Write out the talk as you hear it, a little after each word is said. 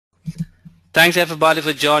Thanks everybody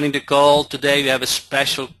for joining the call. Today we have a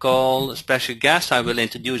special call, a special guest. I will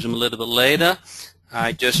introduce him a little bit later.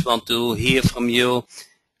 I just want to hear from you.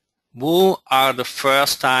 Who are the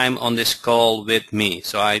first time on this call with me?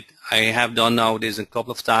 So I have done now this a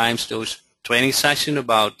couple of times, those training sessions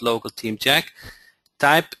about local team Jack.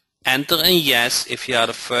 Type enter and yes if you are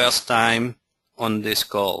the first time on this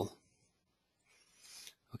call.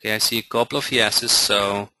 Okay, I see a couple of yeses,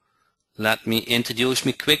 so let me introduce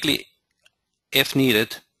me quickly if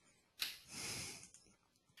needed.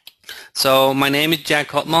 So my name is Jack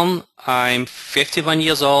Hotman. I'm 51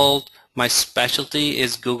 years old. My specialty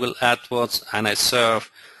is Google AdWords, and I serve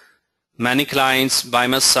many clients by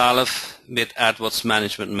myself with AdWords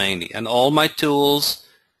management mainly. And all my tools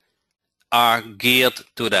are geared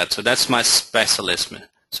to that. So that's my specialism.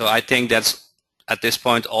 So I think that's at this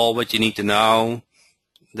point all what you need to know,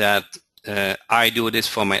 that I do this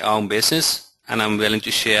for my own business and I'm willing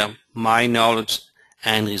to share my knowledge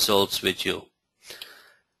and results with you.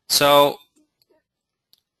 So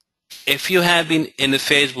if you have been in the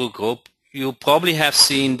Facebook group, you probably have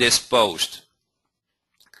seen this post.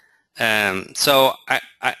 So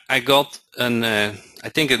I got I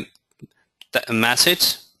think a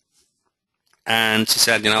message, and she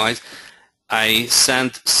said, you know, I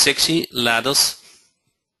sent 60 letters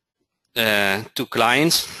to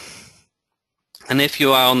clients, and if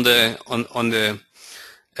you are on the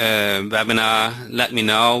webinar, let me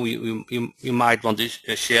know. You might want to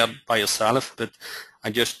share by yourself, but I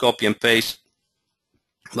just copy and paste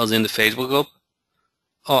what's in the Facebook group.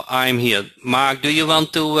 Oh, I'm here. Mark, do you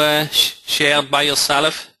want to share by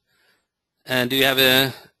yourself? Do you have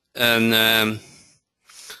a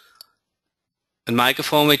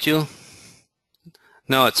microphone with you?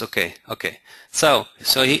 No, it's okay. Okay. So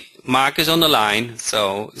Mark is on the line,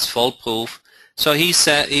 so it's foolproof. So he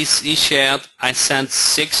said he shared, I sent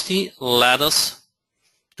 60 letters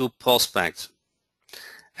to prospects,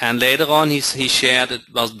 and later on he shared it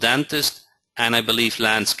was dentist and I believe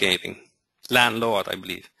landscaping, landlord I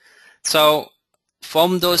believe. So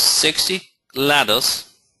from those 60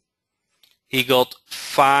 letters he got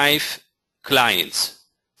 5 clients.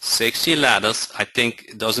 60 letters, I think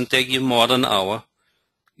it doesn't take you more than an hour.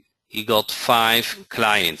 He got 5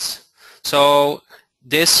 clients. So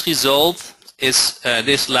this result is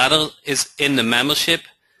this letter is in the membership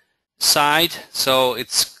side, so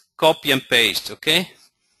it's copy and paste, okay?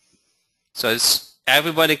 So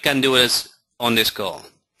everybody can do this on this call.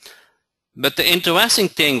 But the interesting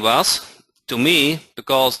thing was, to me,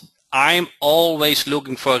 because I'm always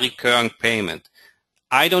looking for recurring payment.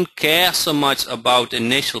 I don't care so much about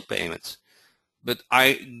initial payments, but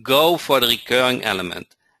I go for the recurring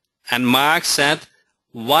element. And Mark said,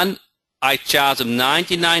 I charge him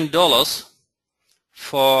 $99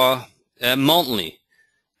 for monthly,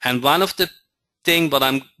 and one of the things that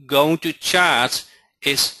I'm going to charge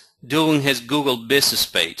is doing his Google business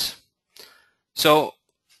page. So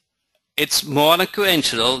it's more than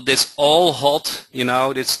coincidental. This all hot, you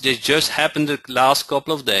know, this just happened the last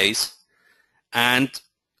couple of days, and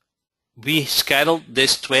we scheduled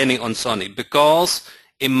this training on Sunday because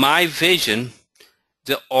in my vision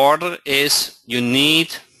the order is you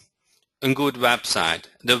need a good website.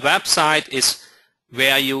 The website is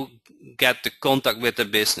where you get the contact with the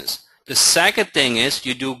business. The second thing is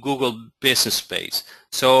you do Google business page.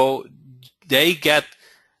 So they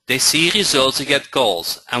see results, they get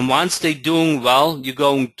calls, and once they're doing well, you're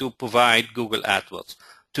going to provide Google AdWords.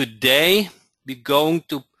 Today we're going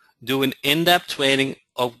to do an in-depth training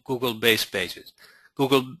of Google based pages,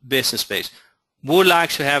 Google business page. Who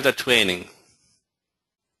likes to have that training?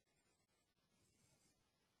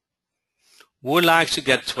 Who likes to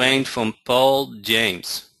get trained from Paul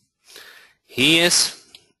James? He is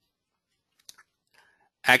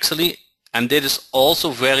actually, and this is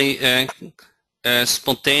also very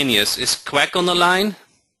spontaneous. Is Craig on the line?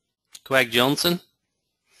 Craig Johnson?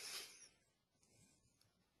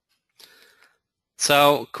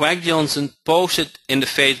 So Craig Johnson posted in the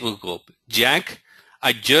Facebook group, Jack,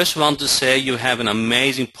 I just want to say you have an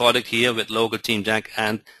amazing product here with Local Team Jack,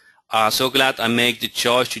 and so glad I make the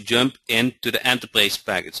choice to jump into the enterprise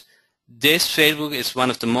package. This Facebook is one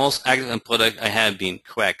of the most active product I have been,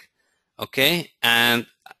 Craig. Okay, and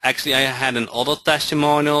actually I had another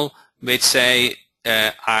testimonial which say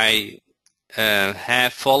I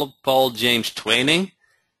have followed Paul James training,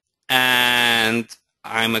 and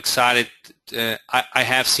I'm excited. I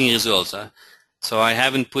have seen results, so I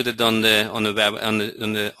haven't put it on the web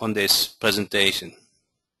on this presentation.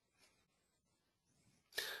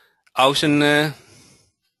 Außen,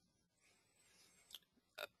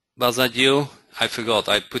 was that you? I forgot.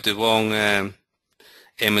 I put the wrong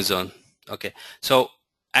Amazon. Okay. So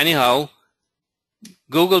anyhow,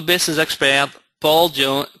 Google Business Expert Paul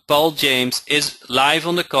James is live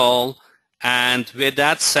on the call, and with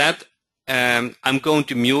that said, I'm going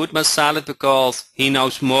to mute myself because he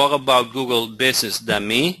knows more about Google Business than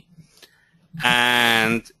me,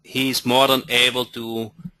 and he's more than able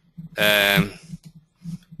to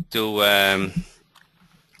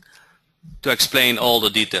explain all the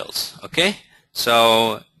details. Okay,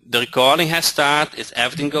 so the recording has started. If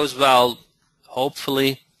everything goes well,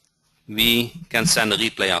 hopefully we can send a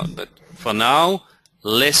replay out. But for now,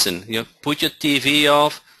 listen. You put your TV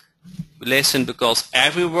off. Listen, because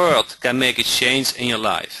every word can make a change in your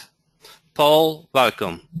life. Paul,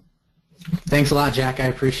 welcome. Thanks a lot, Jack. I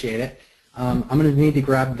appreciate it. I'm going to need to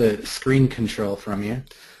grab the screen control from you.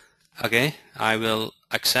 Okay, I will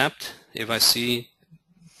accept if I see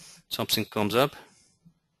something comes up.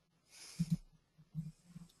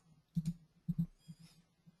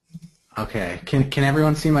 Okay, can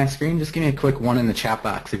everyone see my screen? Just give me a quick one in the chat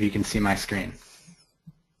box if you can see my screen.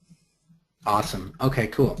 Awesome. Okay,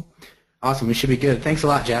 cool. Awesome. We should be good. Thanks a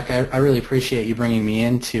lot, Jack. I really appreciate you bringing me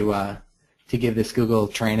in to give this Google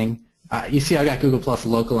training. You see I got Google Plus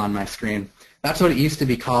Local on my screen. That's what it used to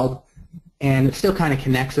be called, and it still kind of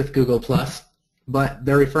connects with Google Plus, but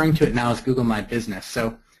they're referring to it now as Google My Business.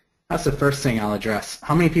 So that's the first thing I'll address.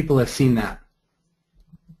 How many people have seen that?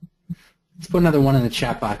 Let's put another one in the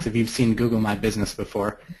chat box if you've seen Google My Business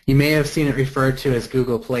before. You may have seen it referred to as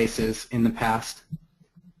Google Places in the past.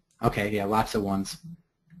 Okay, yeah, lots of ones.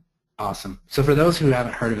 Awesome. So for those who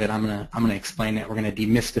haven't heard of it, I'm gonna explain it. We're gonna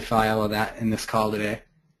demystify all of that in this call today.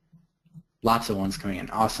 Lots of ones coming in.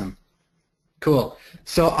 Awesome. Cool.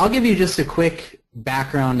 So I'll give you just a quick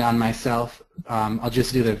background on myself. I'll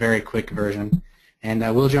just do the very quick version, and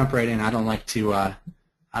we'll jump right in. I don't like to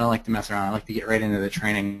mess around. I like to get right into the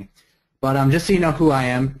training. But just so you know who I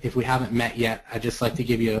am, if we haven't met yet, I'd just like to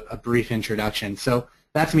give you a brief introduction. So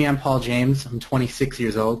that's me. I'm Paul James. I'm 26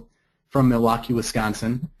 years old, from Milwaukee,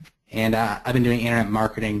 Wisconsin. And I've been doing internet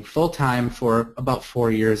marketing full-time for about 4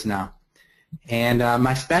 years now. And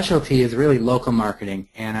my specialty is really local marketing,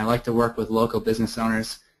 and I like to work with local business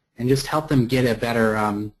owners and just help them get a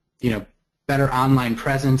better, better online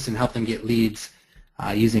presence and help them get leads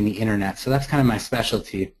using the internet. So that's kind of my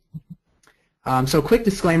specialty. So quick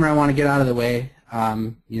disclaimer I want to get out of the way,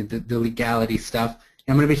 the legality stuff.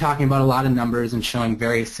 I'm going to be talking about a lot of numbers and showing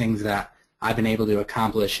various things that I've been able to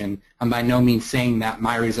accomplish, and I'm by no means saying that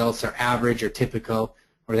my results are average or typical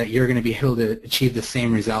or that you're going to be able to achieve the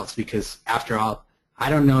same results, because after all, I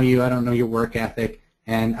don't know you, I don't know your work ethic,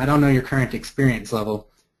 and I don't know your current experience level.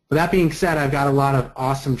 But that being said, I've got a lot of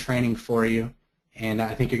awesome training for you, and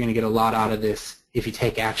I think you're going to get a lot out of this if you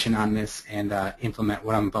take action on this and implement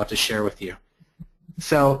what I'm about to share with you.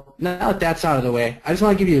 So now that that's out of the way, I just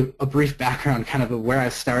want to give you a brief background kind of where I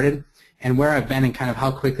started and where I've been and kind of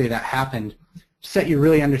how quickly that happened, so that you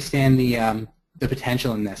really understand the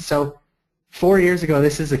potential in this. So 4 years ago,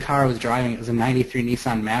 this is the car I was driving. It was a 93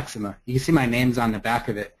 Nissan Maxima. You can see my name's on the back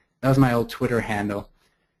of it. That was my old Twitter handle.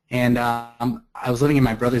 And I was living in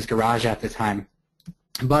my brother's garage at the time.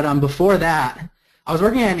 But before that, I was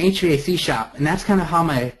working at an HVAC shop, and that's kind of how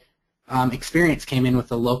my experience came in with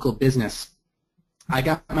the local business. I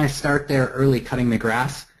got my start there early cutting the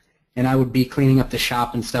grass, and I would be cleaning up the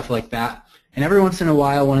shop and stuff like that. And every once in a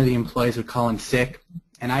while, one of the employees would call in sick,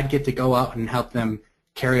 and I'd get to go out and help them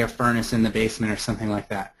carry a furnace in the basement or something like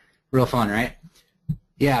that. Real fun, right?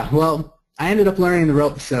 Yeah, well, I ended up learning the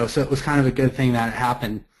ropes, though, so it was kind of a good thing that it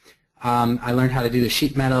happened. I learned how to do the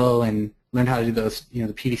sheet metal and learned how to do those, the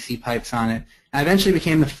PVC pipes on it. I eventually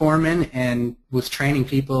became the foreman and was training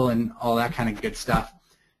people and all that kind of good stuff.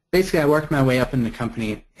 Basically, I worked my way up in the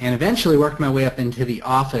company and eventually worked my way up into the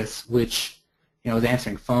office, which was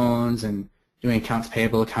answering phones and doing accounts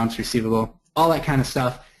payable, accounts receivable, all that kind of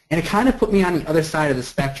stuff. And it kind of put me on the other side of the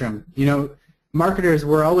spectrum. Marketers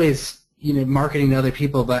were always marketing to other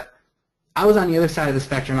people, but I was on the other side of the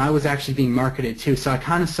spectrum. I was actually being marketed too, so I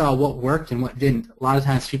kind of saw what worked and what didn't. A lot of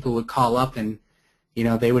times people would call up and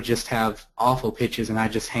they would just have awful pitches and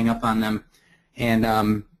I'd just hang up on them. And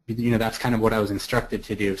that's kind of what I was instructed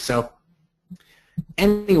to do. So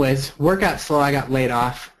anyways, work got slow. I got laid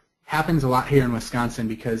off. Happens a lot here in Wisconsin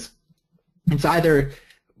because it's either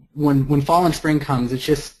when fall and spring comes, it's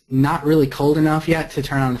just not really cold enough yet to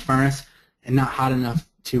turn on the furnace and not hot enough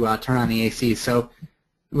to turn on the AC. So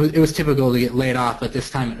it was typical to get laid off, but this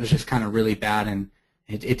time it was just kind of really bad, and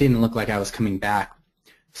it didn't look like I was coming back.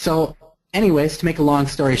 So anyways, to make a long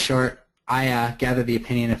story short, I gathered the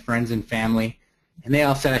opinion of friends and family, and they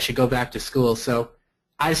all said I should go back to school. So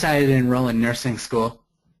I decided to enroll in nursing school,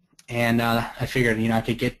 and I figured I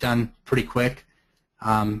could get done pretty quick.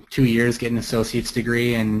 2 years, get an associate's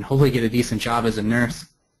degree, and hopefully get a decent job as a nurse.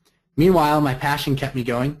 Meanwhile, my passion kept me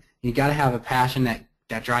going. You got to have a passion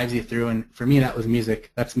that drives you through, and for me that was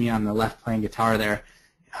music. That's me on the left playing guitar there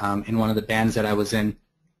in one of the bands that I was in.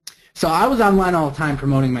 So I was online all the time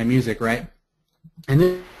promoting my music, right? And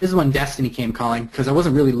this is when destiny came calling, because I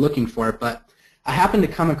wasn't really looking for it, but I happened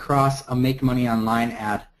to come across a Make Money Online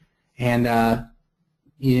ad, and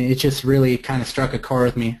it just really kind of struck a chord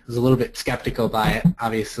with me. I was a little bit skeptical by it,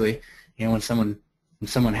 obviously. When someone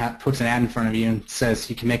puts an ad in front of you and says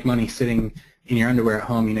you can make money sitting in your underwear at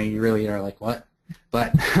home, you really are like, what?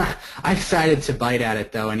 But I decided to bite at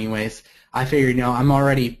it, though, anyways. I figured, I'm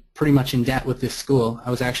already pretty much in debt with this school.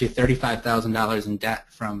 I was actually $35,000 in debt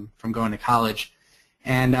from going to college.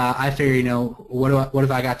 And I figured, what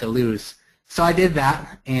have I got to lose? So I did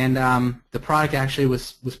that, and the product actually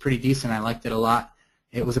was pretty decent. I liked it a lot.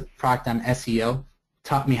 It was a product on SEO.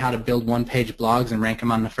 Taught me how to build one-page blogs and rank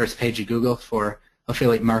them on the first page of Google for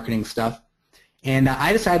affiliate marketing stuff. And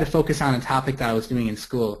I decided to focus on a topic that I was doing in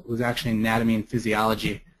school. It was actually anatomy and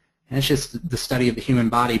physiology. And it's just the study of the human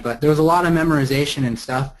body. But there was a lot of memorization and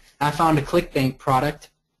stuff. I found a ClickBank product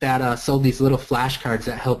that sold these little flashcards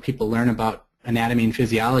that help people learn about anatomy and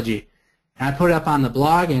physiology. And I put it up on the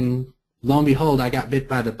blog, and lo and behold, I got bit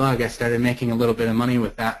by the bug. I started making a little bit of money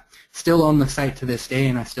with that. Still own the site to this day,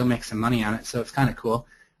 and I still make some money on it, so it's kind of cool.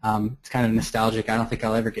 It's kind of nostalgic. I don't think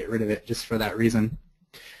I'll ever get rid of it just for that reason.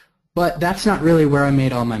 But that's not really where I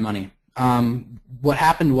made all my money. What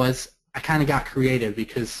happened was I kind of got creative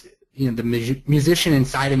because the musician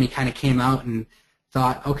inside of me kind of came out and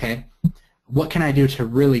thought, okay, what can I do to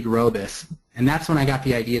really grow this? And that's when I got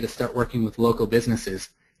the idea to start working with local businesses.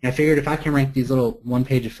 And I figured if I can rank these little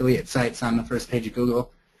one-page affiliate sites on the first page of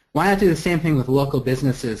Google, why not do the same thing with local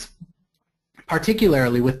businesses?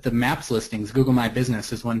 Particularly with the maps listings, Google My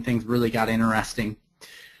Business is when things really got interesting.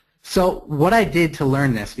 So what I did to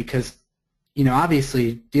learn this, because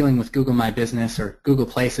obviously dealing with Google My Business, or Google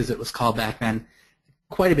Places it was called back then,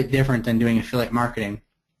 quite a bit different than doing affiliate marketing.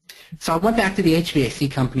 So I went back to the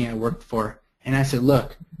HVAC company I worked for, and I said,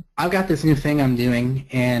 look, I've got this new thing I'm doing,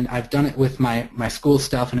 and I've done it with my school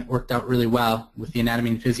stuff, and it worked out really well with the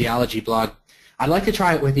anatomy and physiology blog. I'd like to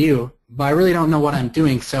try it with you, but I really don't know what I'm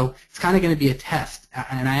doing, so it's kind of going to be a test.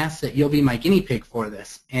 And I ask that you'll be my guinea pig for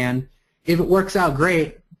this. And if it works out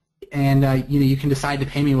great, and you can decide to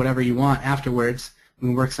pay me whatever you want afterwards, we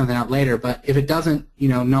can work something out later. But if it doesn't,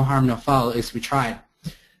 no harm, no foul, at least we tried.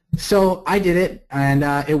 So I did it, and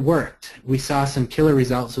it worked. We saw some killer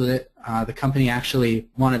results with it. The company actually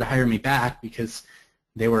wanted to hire me back because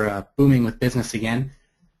they were booming with business again.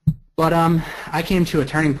 But I came to a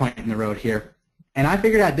turning point in the road here. And I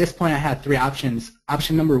figured at this point I had three options.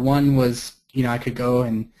 Option number one was, I could go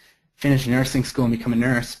and finish nursing school and become a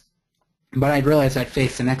nurse. But I realized I'd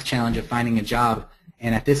face the next challenge of finding a job.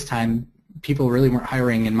 And at this time, people really weren't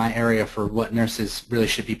hiring in my area for what nurses really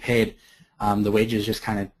should be paid. The wages just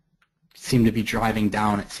kind of seemed to be driving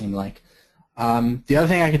down, it seemed like. The other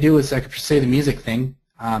thing I could do was I could pursue the music thing.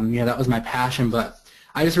 That was my passion, but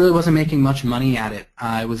I just really wasn't making much money at it.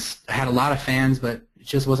 I had a lot of fans, but it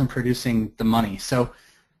just wasn't producing the money. So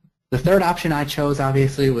the third option I chose,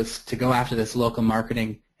 obviously, was to go after this local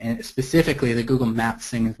marketing, and specifically the Google Maps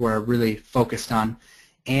thing is where I really focused on.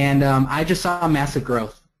 And I just saw massive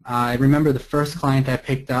growth. I remember the first client I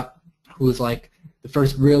picked up, who was like the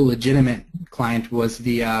first real legitimate client, was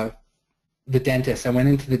the dentist. I went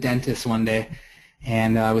into the dentist one day,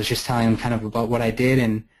 and I was just telling them kind of about what I did,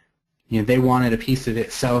 and they wanted a piece of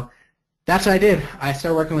it. So that's what I did. I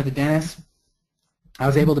started working with the dentist. I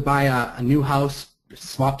was able to buy a new house,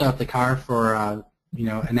 swapped out the car for an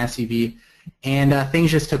SUV, and things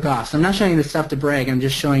just took off. So I'm not showing you this stuff to brag. I'm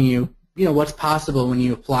just showing you, what's possible when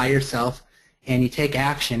you apply yourself and you take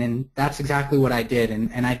action. And that's exactly what I did.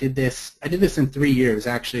 And I did this in 3 years,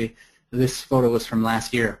 actually. This photo was from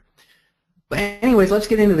last year. But anyways, let's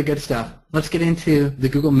get into the good stuff. Let's get into the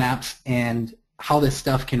Google Maps and how this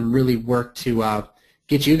stuff can really work to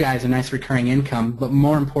get you guys a nice recurring income, but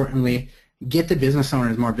more importantly, get the business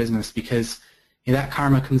owners more business, because that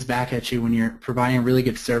karma comes back at you when you're providing a really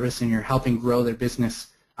good service and you're helping grow their business.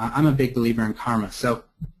 I'm a big believer in karma. So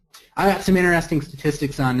I got some interesting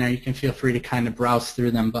statistics on there. You can feel free to kind of browse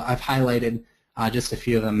through them, but I've highlighted just a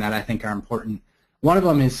few of them that I think are important. One of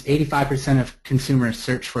them is 85% of consumers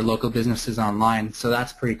search for local businesses online, so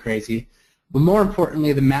that's pretty crazy. But more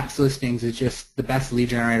importantly, the Maps listings is just the best lead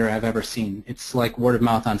generator I've ever seen. It's like word of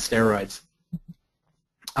mouth on steroids.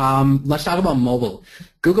 Let's talk about mobile.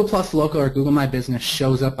 Google Plus Local, or Google My Business,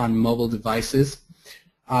 shows up on mobile devices,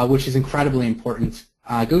 which is incredibly important.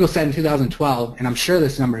 Google said in 2012, and I'm sure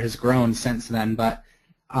this number has grown since then, but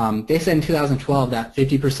they said in 2012 that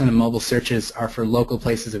 50% of mobile searches are for local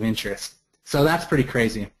places of interest. So that's pretty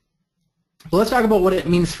crazy. But let's talk about what it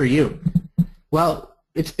means for you. Well,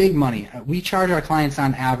 it's big money. We charge our clients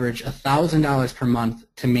on average $1,000 per month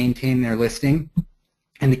to maintain their listing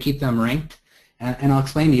and to keep them ranked. And I'll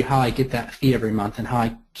explain to you how I get that fee every month and how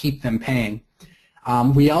I keep them paying.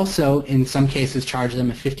 We also, in some cases, charge them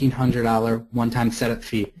a $1,500 one-time setup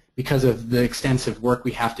fee because of the extensive work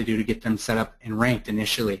we have to do to get them set up and ranked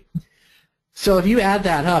initially. So if you add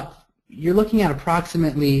that up, you're looking at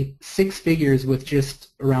approximately 6 figures with just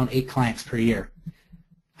around 8 clients per year.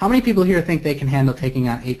 How many people here think they can handle taking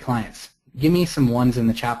on 8 clients? Give me some ones in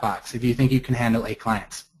the chat box if you think you can handle 8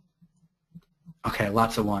 clients. Okay,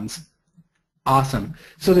 lots of ones. Awesome.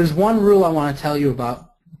 So there's one rule I want to tell you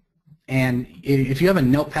about, and if you have a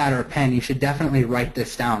notepad or a pen, you should definitely write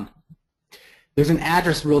this down. There's an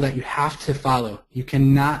address rule that you have to follow. You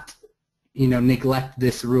cannot, neglect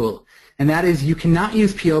this rule, and that is you cannot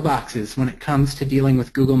use P.O. boxes when it comes to dealing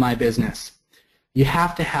with Google My Business. You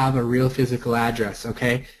have to have a real physical address,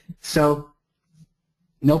 okay? So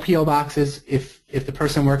no P.O. boxes. If the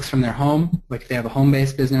person works from their home, like if they have a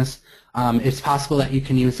home-based business, it's possible that you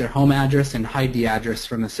can use their home address and hide the address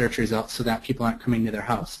from the search results so that people aren't coming to their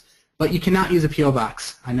house. But you cannot use a P.O.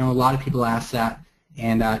 box. I know a lot of people ask that,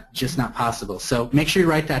 and just not possible. So make sure you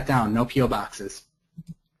write that down, no P.O. boxes.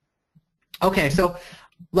 Okay, so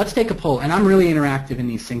let's take a poll, and I'm really interactive in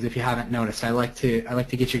these things if you haven't noticed. I like to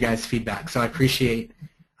get your guys' feedback, so I appreciate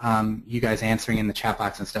you guys answering in the chat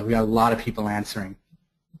box and stuff. We got a lot of people answering.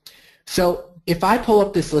 So if I pull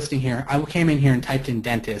up this listing here, I came in here and typed in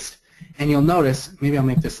dentist, and you'll notice, maybe I'll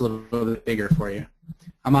make this a little bit bigger for you.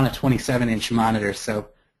 I'm on a 27-inch monitor, so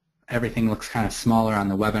everything looks kind of smaller on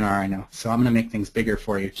the webinar, I know. So I'm going to make things bigger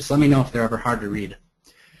for you. Just let me know if they're ever hard to read.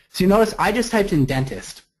 So you notice I just typed in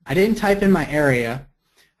dentist. I didn't type in my area.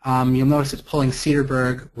 You'll notice it's pulling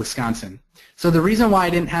Cedarburg, Wisconsin. So the reason why I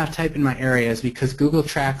didn't have to type in my area is because Google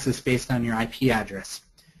tracks this based on your IP address.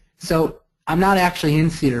 So I'm not actually in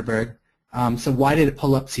Cedarburg, so why did it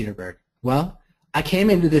pull up Cedarburg? Well, I came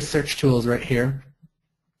into this search tools right here,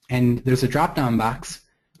 and there's a drop-down box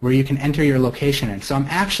where you can enter your location in. So I'm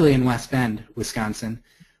actually in West Bend, Wisconsin,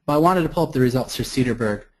 but I wanted to pull up the results for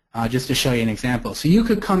Cedarburg just to show you an example. So you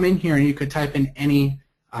could come in here and you could type in any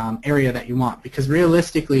area that you want, because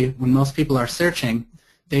realistically, when most people are searching,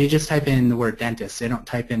 they just type in the word dentist. They don't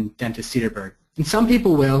type in dentist Cedarburg. And some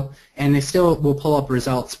people will, and they still will pull up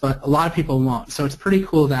results, but a lot of people won't. So it's pretty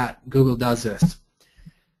cool that Google does this.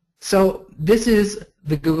 So this is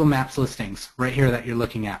the Google Maps listings right here that you're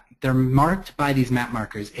looking at. They're marked by these map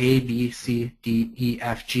markers, A, B, C, D, E,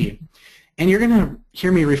 F, G. And you're going to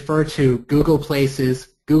hear me refer to Google Places,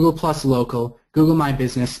 Google Plus Local, Google My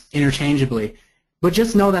Business interchangeably. But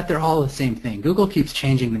just know that they're all the same thing. Google keeps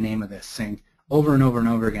changing the name of this thing over and over and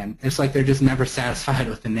over again. It's like they're just never satisfied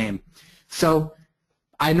with the name. So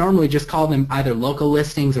I normally just call them either local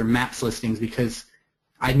listings or maps listings because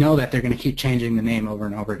I know that they're going to keep changing the name over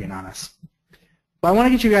and over again on us. But I want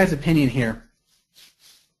to get you guys' opinion here.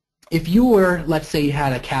 If you were, let's say you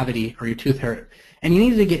had a cavity or your tooth hurt, and you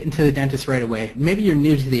needed to get into the dentist right away, maybe you're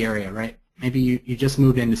new to the area, right? Maybe you just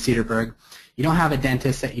moved into Cedarburg. You don't have a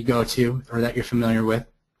dentist that you go to or that you're familiar with.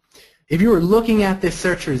 If you were looking at this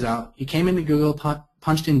search result, you came into Google,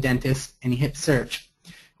 punched in dentist, and you hit search,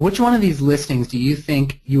 which one of these listings do you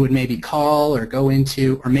think you would maybe call or go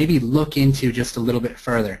into or maybe look into just a little bit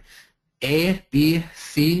further? A, B,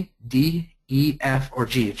 C, D, E, F, or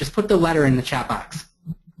G? Just put the letter in the chat box.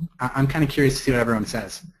 I'm kind of curious to see what everyone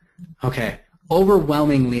says. Okay,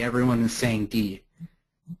 overwhelmingly everyone is saying D.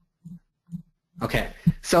 Okay,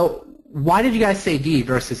 so why did you guys say D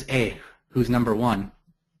versus A, who's number 1?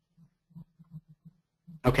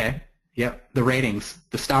 Okay, yep, the ratings,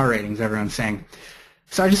 the star ratings everyone's saying.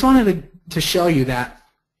 So I just wanted to show you that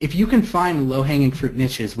if you can find low-hanging fruit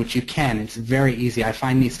niches, which you can, it's very easy. I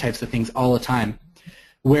find these types of things all the time,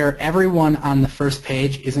 where everyone on the first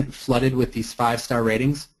page isn't flooded with these 5-star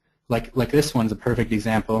ratings, like this one's a perfect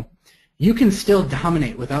example. You can still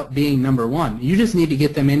dominate without being number 1. You just need to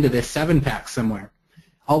get them into this 7-pack somewhere.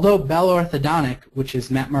 Although Bell Orthodontic, which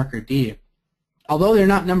is map marker D, although they're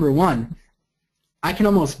not number 1, I can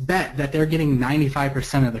almost bet that they're getting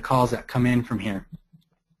 95% of the calls that come in from here.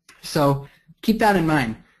 So keep that in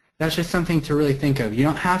mind. That's just something to really think of. You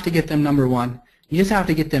don't have to get them number 1. You just have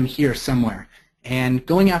to get them here somewhere. And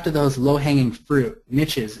going after those low-hanging fruit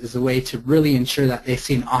niches is a way to really ensure that they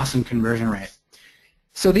see an awesome conversion rate.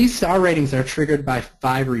 So these star ratings are triggered by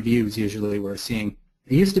 5 reviews usually we're seeing.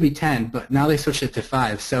 It used to be 10, but now they switched it to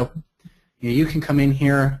 5. So You can come in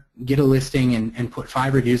here, get a listing, and put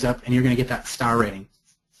 5 reviews up, and you're going to get that star rating.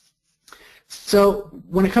 So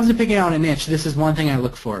when it comes to picking out a niche, this is one thing I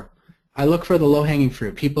look for. I look for the low-hanging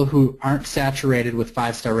fruit, people who aren't saturated with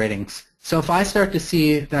 5-star ratings. So if I start to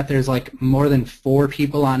see that there's like more than 4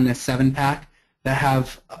 people on this 7-pack that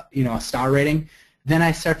have a star rating, then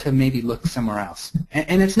I start to maybe look somewhere else.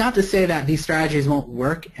 And it's not to say that these strategies won't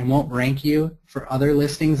work and won't rank you for other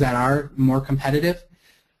listings that are more competitive,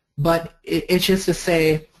 but it's just to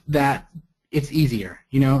say that it's easier.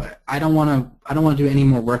 I don't want to do any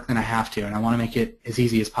more work than I have to, and I want to make it as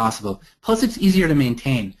easy as possible. Plus, it's easier to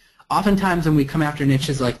maintain. Oftentimes, when we come after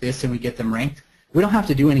niches like this and we get them ranked, we don't have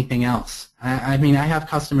to do anything else. I mean, I have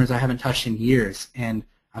customers I haven't touched in years, and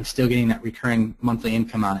I'm still getting that recurring monthly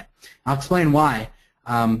income on it. I'll explain why,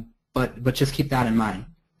 but just keep that in mind.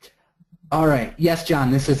 All right. Yes,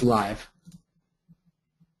 John, this is live.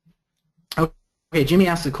 Okay, Jimmy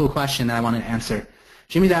asked a cool question that I want to answer.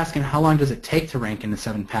 Jimmy's asking, how long does it take to rank in the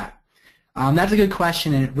 7-pack? That's a good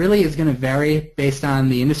question, and it really is going to vary based on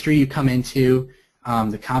the industry you come into,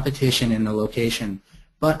 the competition, and the location.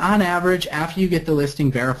 But on average, after you get the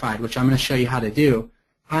listing verified, which I'm going to show you how to do,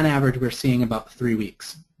 on average we're seeing about 3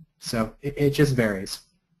 weeks. So it just varies.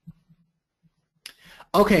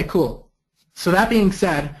 Okay, cool. So that being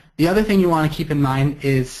said, the other thing you want to keep in mind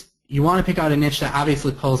is you want to pick out a niche that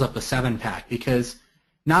obviously pulls up a 7-pack, because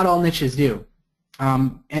not all niches do.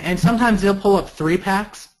 And sometimes they'll pull up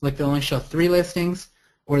 3-packs, like they'll only show 3 listings,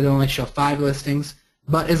 or they'll only show 5 listings,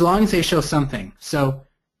 but as long as they show something. So,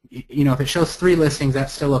 if it shows 3 listings,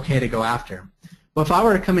 that's still okay to go after. But if I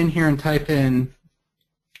were to come in here and type in,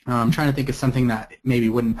 I'm trying to think of something that maybe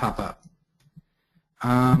wouldn't pop up.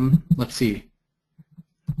 Let's see.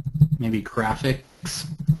 Maybe graphics.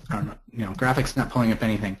 I don't know. Graphics not pulling up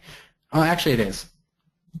anything. Oh, actually it is.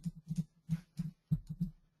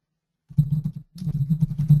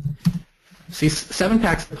 See,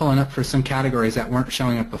 7-packs are pulling up for some categories that weren't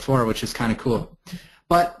showing up before, which is kind of cool.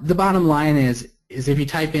 But the bottom line is if you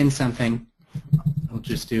type in something, I'll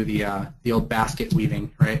just do the old basket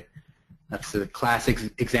weaving, right? That's the classic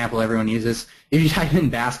example everyone uses. If you type in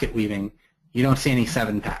basket weaving, you don't see any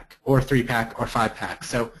 7-pack or 3-pack or 5-pack.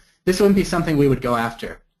 So this wouldn't be something we would go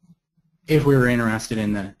after if we were interested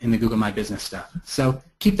in the Google My Business stuff. So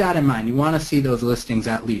keep that in mind. You want to see those listings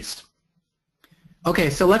at least. Okay,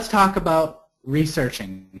 so let's talk about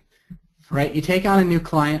researching. Right? You take on a new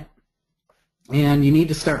client, and you need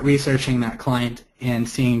to start researching that client and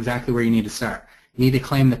seeing exactly where you need to start. You need to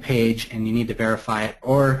claim the page, and you need to verify it,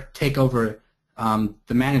 or take over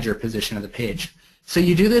the manager position of the page. So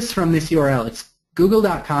you do this from this URL. It's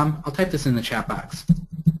google.com. I'll type this in the chat box,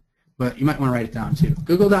 but you might want to write it down too.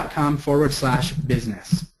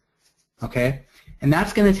 google.com/business. Okay? And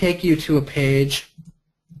that's going to take you to a page.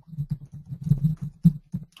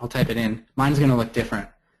 I'll type it in. Mine's going to look different,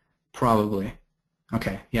 probably.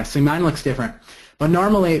 Okay, yeah, so mine looks different. But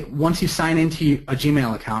normally, once you sign into a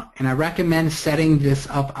Gmail account, and I recommend setting this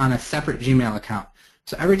up on a separate Gmail account.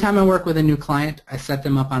 So every time I work with a new client, I set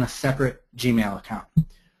them up on a separate Gmail account.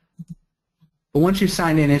 But once you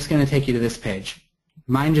sign in, it's going to take you to this page.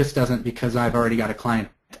 Mine just doesn't, because I've already got a client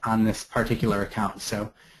on this particular account.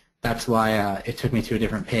 So that's why it took me to a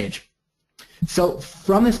different page. So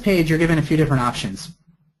from this page, you're given a few different options.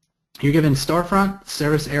 You're given storefront,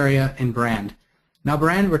 service area, and brand. Now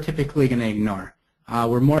brand we're typically going to ignore.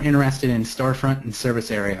 We're more interested in storefront and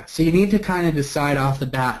service area. So you need to kind of decide off the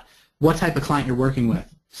bat what type of client you're working with.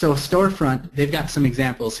 So storefront, they've got some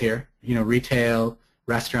examples here. Retail,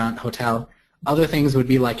 restaurant, hotel. Other things would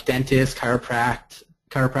be like dentists, chiropractors,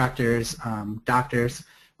 doctors,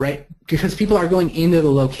 right? Because people are going into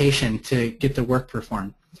the location to get the work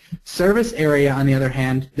performed. Service area, on the other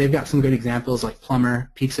hand, they've got some good examples like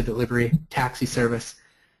plumber, pizza delivery, taxi service.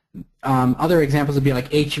 Other examples would be like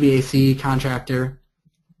HVAC contractor,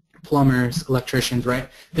 plumbers, electricians, right?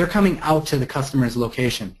 They're coming out to the customer's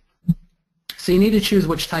location. So you need to choose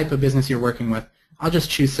which type of business you're working with. I'll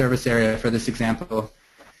just choose service area for this example.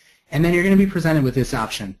 And then you're going to be presented with this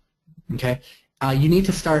option. Okay? You need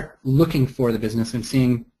to start looking for the business and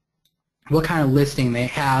seeing what kind of listing they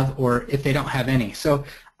have, or if they don't have any. So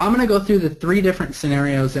I'm going to go through the 3 different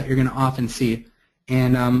scenarios that you're going to often see,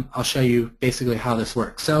 and I'll show you basically how this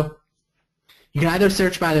works. So you can either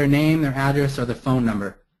search by their name, their address, or the phone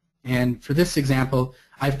number. And for this example,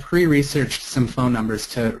 I've pre-researched some phone numbers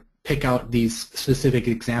to pick out these specific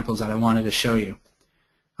examples that I wanted to show you.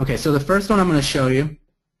 Okay, so the first one I'm going to show you,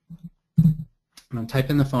 I'm going to type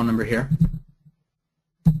in the phone number here.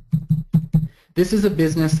 This is a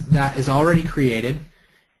business that is already created,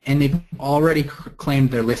 and they've already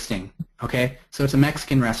claimed their listing. Okay, so it's a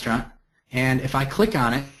Mexican restaurant, And if I click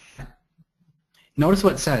on it, notice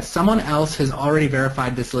what it says. Someone else has already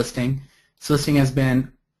verified this listing. This listing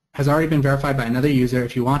has already been verified by another user.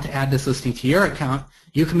 If you want to add this listing to your account,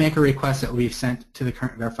 you can make a request that will be sent to the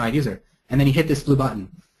current verified user. And then you hit this blue button.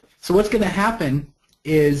 So what's going to happen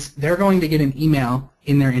is they're going to get an email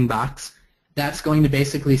in their inbox that's going to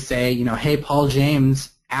basically say, you know, hey, Paul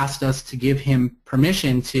James asked us to give him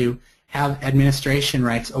permission to have administration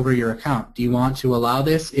rights over your account. Do you want to allow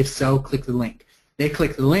this? If so, click the link. They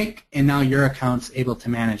click the link, and now your account's able to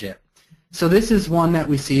manage it. So this is one that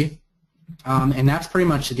we see, and that's pretty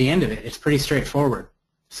much the end of it. It's pretty straightforward.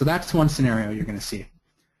 So that's one scenario you're going to see.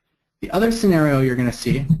 The other scenario you're going to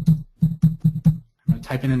see, I'm going to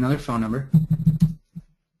type in another phone number,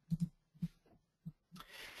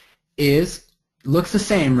 looks the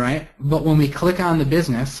same, right? But when we click on the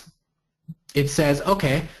business, it says,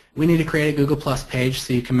 okay, we need to create a Google Plus page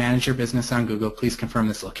so you can manage your business on Google. Please confirm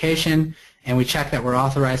this location. And we check that we're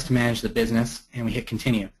authorized to manage the business, and we hit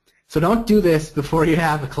continue. So don't do this before you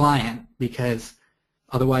have a client, because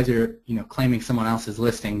otherwise you're claiming someone else's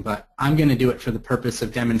listing. But I'm going to do it for the purpose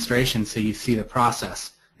of demonstration so you see the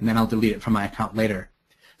process, and then I'll delete it from my account later.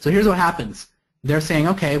 So here's what happens. They're saying,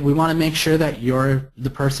 okay, we want to make sure that you're the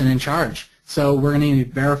person in charge. So we're going to need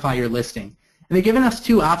to verify your listing. And they've given us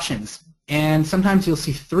two options. And sometimes you'll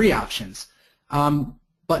see three options.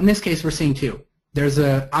 But in this case, we're seeing two. There's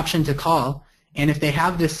an option to call. And if they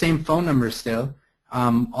have this same phone number still,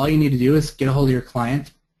 all you need to do is get a hold of your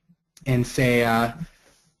client and say,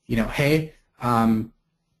 hey, I'm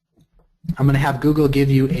going to have Google give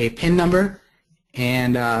you a PIN number,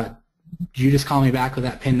 and you just call me back with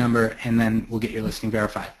that PIN number, and then we'll get your listing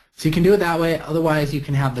verified. So you can do it that way. Otherwise, you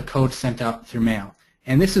can have the code sent out through mail.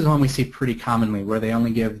 And this is one we see pretty commonly, where they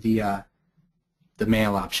only give the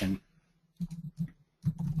mail option.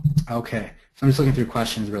 Okay, so I'm just looking through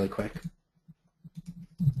questions really quick.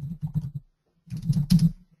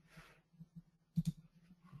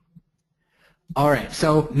 All right,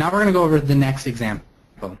 so now we're going to go over the next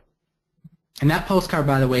example. And that postcard,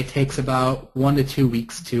 by the way, takes about 1 to 2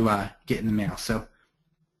 weeks to get in the mail. So,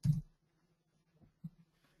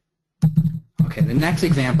 okay, the next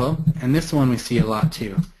example, and this one we see a lot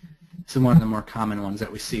too. This is one of the more common ones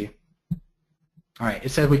that we see. All right, it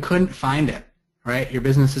says we couldn't find it, right? Your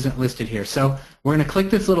business isn't listed here. So we're going to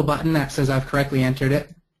click this little button that says I've correctly entered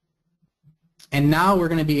it. And now we're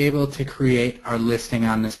going to be able to create our listing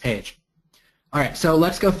on this page. All right, so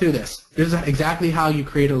let's go through this. This is exactly how you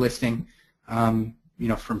create a listing,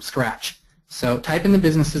 from scratch. So type in the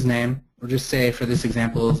business's name. We'll just say, for this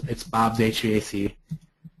example, it's Bob's HVAC.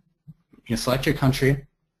 You select your country,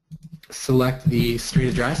 select the street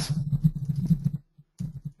address.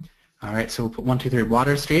 All right, so we'll put 123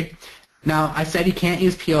 Water Street. Now, I said you can't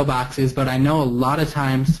use P.O. boxes, but I know a lot of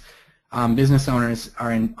times business owners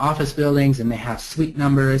are in office buildings and they have suite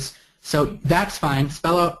numbers. So that's fine.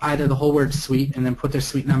 Spell out either the whole word suite and then put their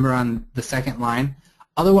suite number on the second line.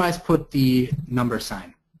 Otherwise, put the number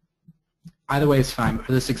sign. Either way is fine, but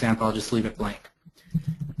for this example, I'll just leave it blank.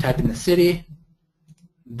 Type in the city,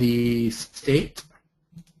 the state,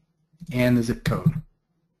 and the zip code.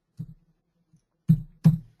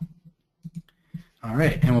 All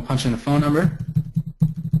right, and we'll punch in the phone number.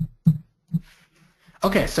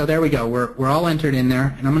 Okay, so there we go. We're all entered in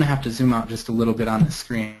there, and I'm going to have to zoom out just a little bit on the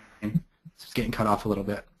screen. It's getting cut off a little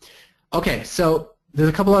bit. Okay, so there's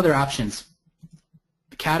a couple other options.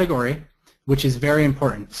 The category, which is very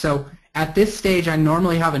important. So at this stage, I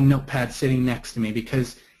normally have a notepad sitting next to me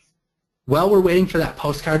because while we're waiting for that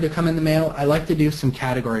postcard to come in the mail, I like to do some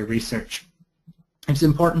category research. It's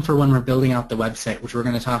important for when we're building out the website, which we're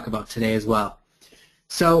going to talk about today as well.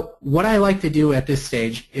 So what I like to do at this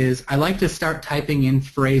stage is I like to start typing in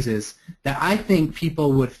phrases that I think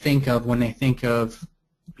people would think of when they think of,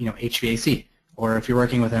 HVAC. Or if you're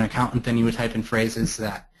working with an accountant, then you would type in phrases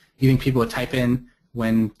that you think people would type in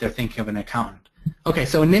when they're thinking of an accountant. Okay,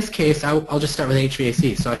 so in this case, I'll just start with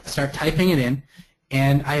HVAC. So I start typing it in,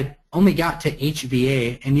 and I only got to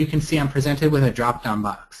HVA, and you can see I'm presented with a drop-down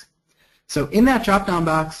box. So in that drop-down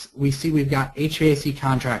box, we see we've got HVAC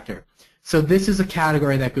contractor. So this is a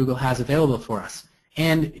category that Google has available for us.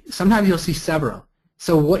 And sometimes you'll see several.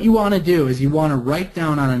 So what you want to do is you want to write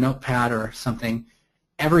down on a notepad or something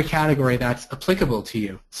every category that's applicable to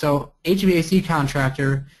you. So HVAC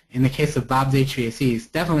contractor, in the case of Bob's HVAC, is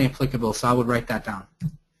definitely applicable, so I would write that down.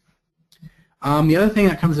 The other thing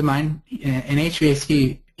that comes to mind in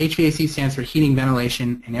HVAC stands for heating,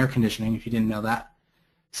 ventilation, and air conditioning, if you didn't know that.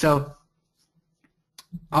 So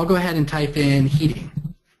I'll go ahead and type in heating.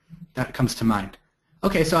 That comes to mind.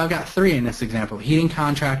 Okay, so I've got 3 in this example: heating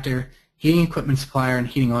contractor, heating equipment supplier, and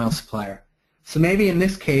heating oil supplier. So maybe in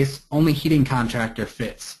this case, only heating contractor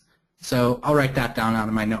fits. So I'll write that down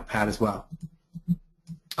on my notepad as well.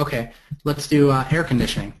 Okay, let's do air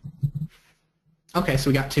conditioning. Okay,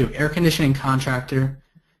 so we got two, air conditioning contractor,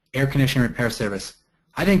 air conditioning repair service.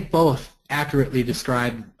 I think both accurately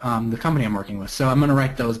describe the company I'm working with, so I'm going to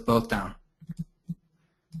write those both down.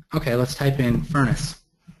 Okay, let's type in furnace.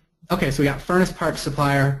 Okay, so we got furnace parts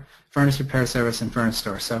supplier, furnace repair service, and furnace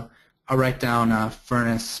store. So I'll write down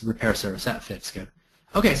furnace repair service. That fits good.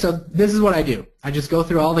 Okay, so this is what I do. I just go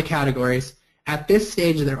through all the categories. At this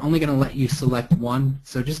stage, they're only going to let you select one,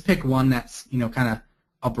 so just pick one that's, you know, kind of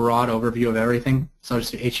a broad overview of everything. So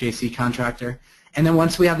just do HVAC contractor. And then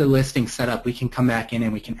once we have the listing set up, we can come back in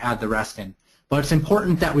and we can add the rest in. But it's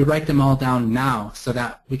important that we write them all down now so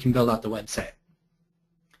that we can build out the website.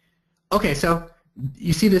 Okay, so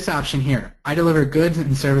you see this option here. I deliver goods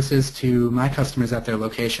and services to my customers at their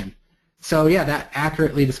location. So yeah, that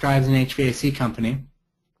accurately describes an HVAC company.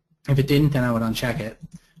 If it didn't, then I would uncheck it.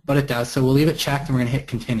 But it does, so we'll leave it checked and we're going to hit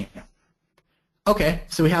continue. Okay,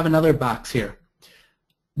 so we have another box here.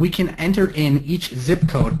 We can enter in each zip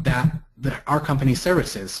code that our company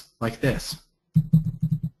services, like this.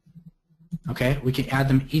 Okay, we can add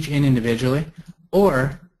them each in individually,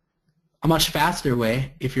 or a much faster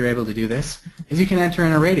way, if you're able to do this, is you can enter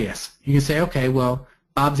in a radius. You can say, okay, well,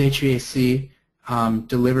 Bob's HVAC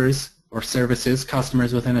delivers or services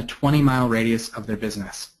customers within a 20-mile radius of their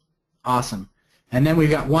business. Awesome. And then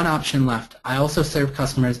we've got one option left. I also serve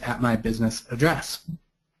customers at my business address.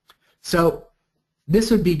 So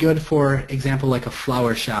this would be good, for example, like a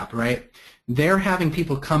flower shop, right? They're having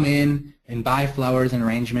people come in and buy flowers and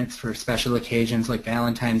arrangements for special occasions like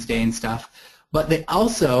Valentine's Day and stuff. But they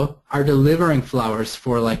also are delivering flowers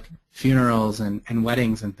for like funerals and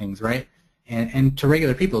weddings and things, right? And to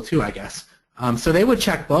regular people too, I guess. So they would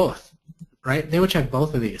check both, right? They would check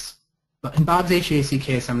both of these. But in Bob's HVAC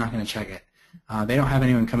case, I'm not going to check it. They don't have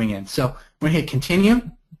anyone coming in. So we're going to hit continue.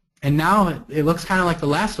 And now it looks kind of like the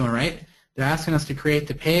last one, right? They're asking us to create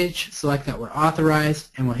the page, select that we're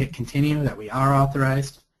authorized, and we'll hit continue, that we are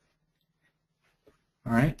authorized.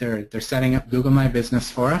 All right, they're setting up Google My Business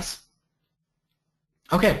for us.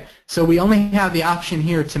 Okay, so we only have the option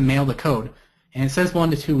here to mail the code, and it says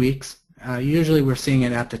 1 to 2 weeks. Usually we're seeing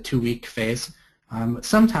it at the 2-week phase.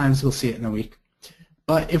 Sometimes we'll see it in a week.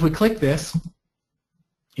 But if we click this,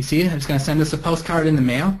 you see it's going to send us a postcard in the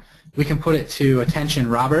mail. We can put it to attention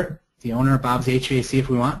Robert, the owner of Bob's HVAC, if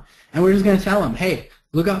we want, and we're just going to tell him, hey,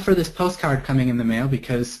 look out for this postcard coming in the mail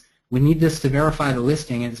because we need this to verify the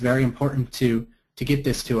listing, and it's very important to get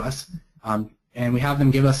this to us. And we have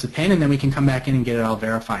them give us a PIN, and then we can come back in and get it all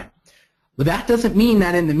verified. But that doesn't mean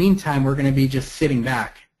that in the meantime we're going to be just sitting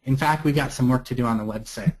back. In fact, we've got some work to do on the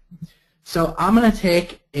website. So I'm going to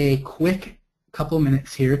take a quick couple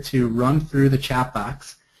minutes here to run through the chat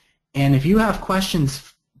box. And if you have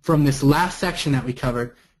questions from this last section that we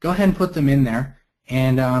covered, go ahead and put them in there.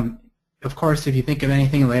 And of course, if you think of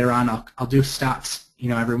anything later on, I'll do stops, you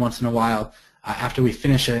know, every once in a while after we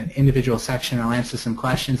finish an individual section. I'll answer some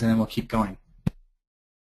questions, and then we'll keep going.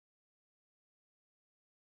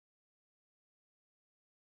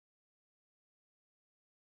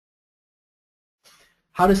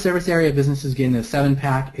 How do service area businesses get into the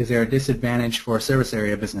 7-pack? Is there a disadvantage for service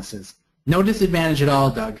area businesses? No disadvantage at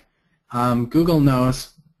all, Doug. Google knows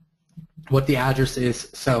what the address is,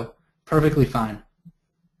 so perfectly fine.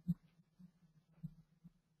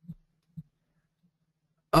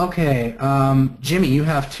 Okay, Jimmy, you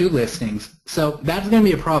have 2 listings. So that's going to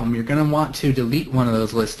be a problem. You're going to want to delete one of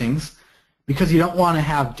those listings because you don't want to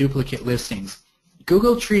have duplicate listings.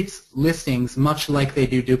 Google treats listings much like they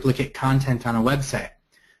do duplicate content on a website.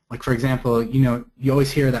 Like, for example, you know, you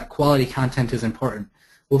always hear that quality content is important.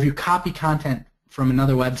 Well, if you copy content from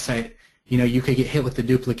another website, you know, you could get hit with the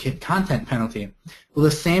duplicate content penalty. Well,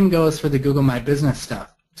 the same goes for the Google My Business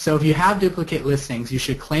stuff. So if you have duplicate listings, you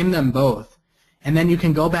should claim them both, and then you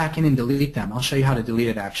can go back in and delete them. I'll show you how to delete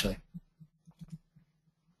it, actually.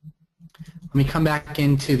 Let me come back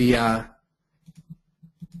into the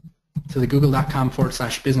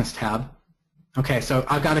google.com/business tab. Okay, so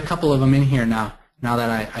I've got a couple of them in here now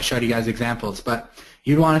that I showed you guys examples. But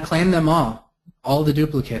you'd want to claim them all the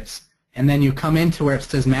duplicates. And then you come into where it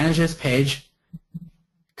says Manage this page,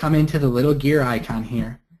 come into the little gear icon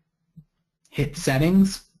here, hit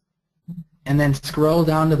Settings, and then scroll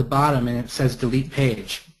down to the bottom and it says Delete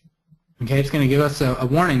Page. Okay, it's going to give us a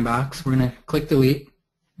warning box. We're going to click Delete.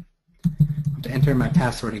 I have to enter my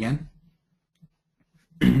password again.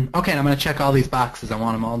 Okay, and I'm going to check all these boxes. I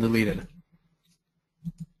want them all deleted.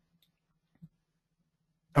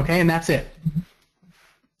 Okay, and that's it.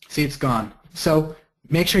 See, it's gone. So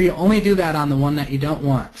make sure you only do that on the one that you don't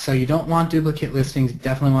want. So you don't want duplicate listings. You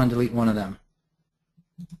definitely want to delete one of them.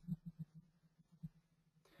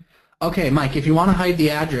 Okay, Mike, if you want to hide the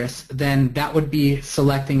address, then that would be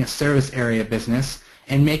selecting a service area business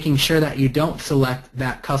and making sure that you don't select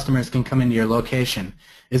that customers can come into your location.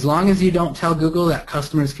 As long as you don't tell Google that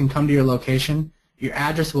customers can come to your location, your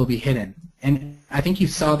address will be hidden. And I think you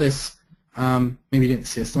saw this, maybe you didn't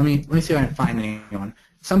see this. Let me see if I can find anyone.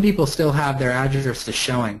 Some people still have their addresses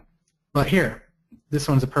showing. But here, this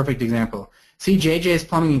one's a perfect example. See, JJ's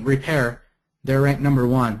Plumbing Repair, they're ranked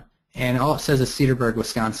 #1, and all it says is Cedarburg,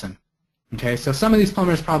 Wisconsin. Okay, so some of these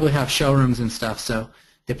plumbers probably have showrooms and stuff, so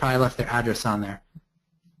they probably left their address on there.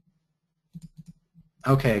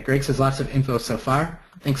 Okay, Greg says lots of info so far.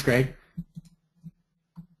 Thanks, Greg.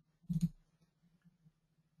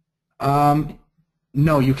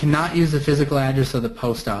 No, you cannot use the physical address of the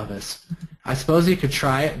post office. I suppose you could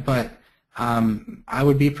try it, but I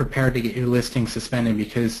would be prepared to get your listing suspended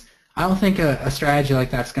because I don't think a strategy like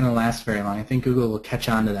that's going to last very long. I think Google will catch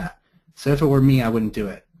on to that. So if it were me, I wouldn't do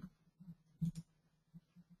it.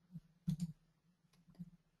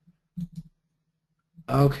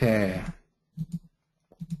 Okay.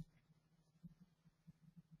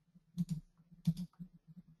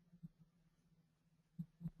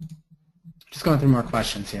 Just going through more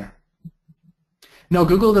questions here. No,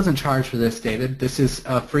 Google doesn't charge for this, David. This is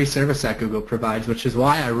a free service that Google provides, which is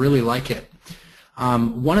why I really like it.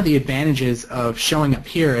 One of the advantages of showing up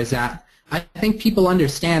here is that I think people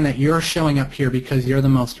understand that you're showing up here because you're the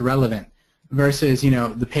most relevant versus, you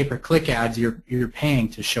know, the pay-per-click ads you're paying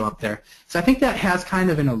to show up there. So I think that has kind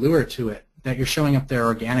of an allure to it, that you're showing up there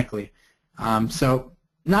organically. So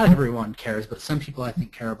not everyone cares, but some people I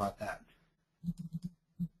think care about that.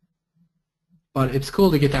 But it's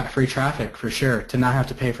cool to get that free traffic for sure. To not have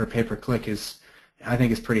to pay for pay-per-click is, I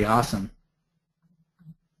think, is pretty awesome.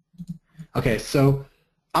 Okay, so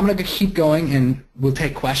I'm going to keep going, and we'll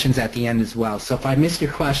take questions at the end as well. So if I missed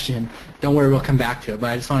your question, don't worry, we'll come back to it.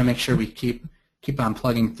 But I just want to make sure we keep on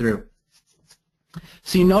plugging through.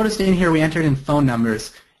 So you noticed in here we entered in phone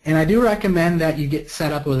numbers, and I do recommend that you get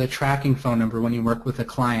set up with a tracking phone number when you work with a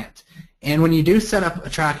client. And when you do set up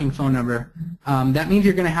a tracking phone number, that means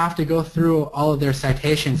you're going to have to go through all of their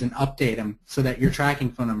citations and update them so that your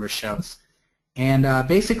tracking phone number shows. And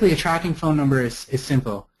basically a tracking phone number is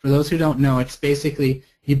simple. For those who don't know, it's basically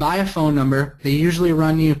you buy a phone number, they usually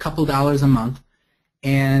run you a couple dollars a month,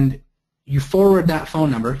 and you forward that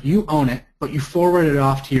phone number, you own it, but you forward it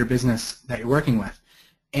off to your business that you're working with.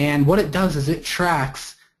 And what it does is it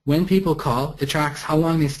tracks when people call, it tracks how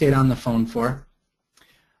long they stayed on the phone for,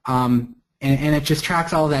 and it just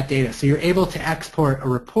tracks all of that data. So you're able to export a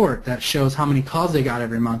report that shows how many calls they got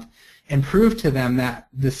every month and prove to them that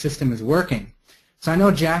the system is working. So I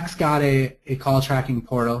know Jack's got a call tracking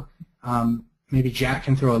portal. Maybe Jack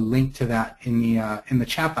can throw a link to that in the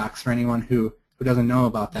chat box for anyone who doesn't know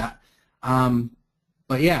about that.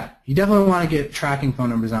 But yeah, you definitely want to get tracking phone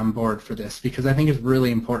numbers on board for this because I think it's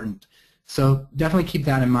really important. So definitely keep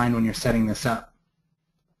that in mind when you're setting this up.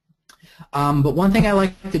 But one thing I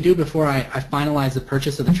like to do before I finalize the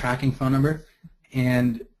purchase of the tracking phone number,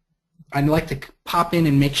 and I'd like to pop in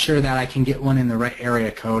and make sure that I can get one in the right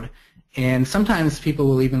area code. And sometimes people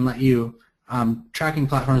will even let you, tracking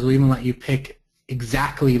platforms will even let you pick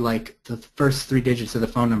exactly like the first 3 digits of the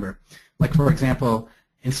phone number. Like for example,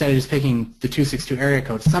 instead of just picking the 262 area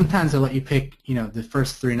code, sometimes they'll let you pick, you know, the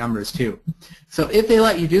first 3 numbers too. So if they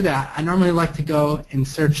let you do that, I normally like to go and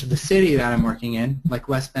search the city that I'm working in, like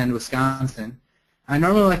West Bend, Wisconsin. I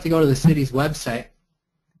normally like to go to the city's website,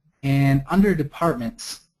 and under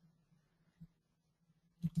departments,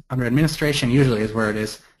 under administration usually is where it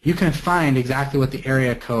is, you can find exactly what the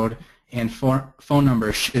area code and phone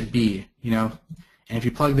number should be, you know. And if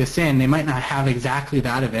you plug this in, they might not have exactly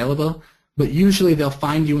that available, but usually they'll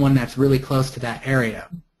find you one that's really close to that area.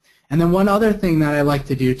 And then one other thing that I like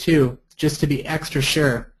to do too, just to be extra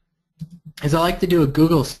sure, is I like to do a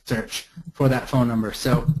Google search for that phone number.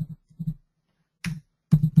 So,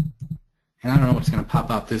 and I don't know what's going to pop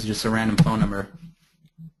up. This is just a random phone number.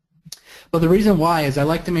 But the reason why is I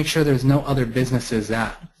like to make sure there's no other businesses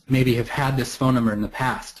that maybe have had this phone number in the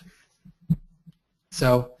past.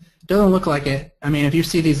 So it doesn't look like it. I mean, if you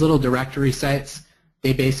see these little directory sites,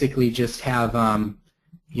 they basically just have,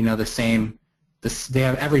 you know, the same, they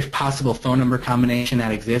have every possible phone number combination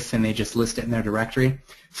that exists, and they just list it in their directory.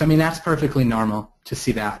 So, I mean, that's perfectly normal to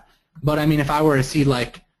see that. But, I mean, if I were to see,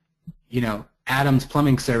 like, you know, Adams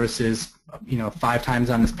Plumbing Services, you know, 5 times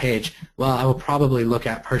on this page, well, I will probably look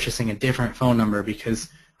at purchasing a different phone number because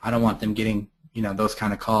I don't want them getting, you know, those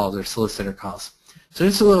kind of calls or solicitor calls. So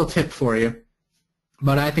just a little tip for you,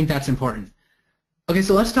 but I think that's important. Okay,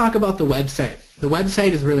 so let's talk about the website. The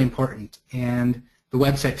website is really important, and the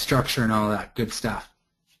website structure and all that good stuff.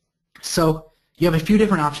 So you have a few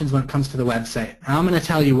different options when it comes to the website. And I'm going to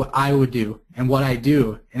tell you what I would do and what I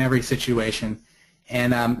do in every situation.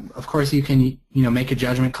 And of course, you can make a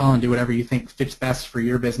judgment call and do whatever you think fits best for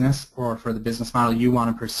your business or for the business model you want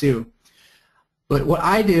to pursue. But what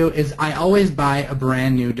I do is I always buy a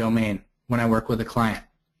brand new domain when I work with a client.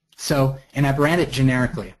 So, and I brand it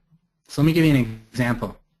generically. So let me give you an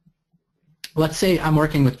example. Let's say I'm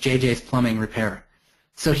working with JJ's Plumbing Repair.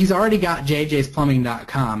 So he's already got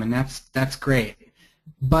jjsplumbing.com, and that's great.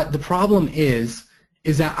 But the problem is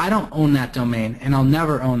that I don't own that domain, and I'll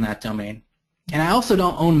never own that domain. And I also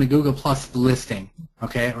don't own the Google Plus listing,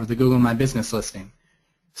 okay, or the Google My Business listing.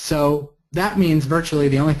 So that means virtually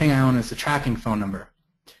the only thing I own is the tracking phone number.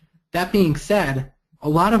 That being said, a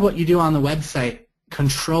lot of what you do on the website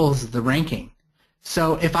controls the ranking.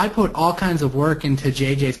 So if I put all kinds of work into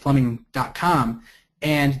jjsplumbing.com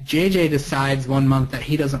and JJ decides one month that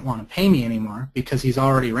he doesn't want to pay me anymore because he's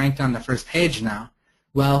already ranked on the first page now,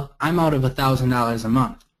 well, I'm out of $1,000 a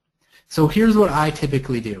month. So here's what I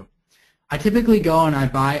typically do. I typically go and I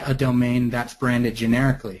buy a domain that's branded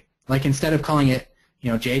generically. Like instead of calling it,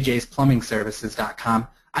 jjsplumbingservices.com,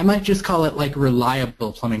 I might just call it like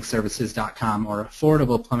reliableplumbingservices.com or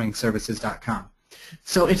affordableplumbingservices.com.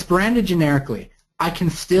 So it's branded generically. I can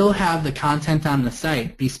still have the content on the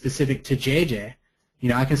site be specific to JJ.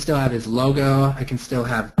 I can still have his logo, I can still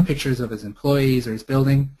have pictures of his employees or his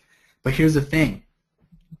building. But here's the thing.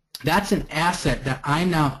 That's an asset that I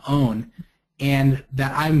now own and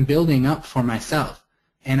that I'm building up for myself.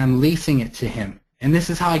 And I'm leasing it to him. And this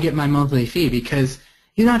is how I get my monthly fee, because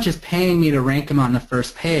he's not just paying me to rank him on the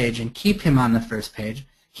first page and keep him on the first page.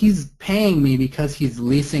 He's paying me because he's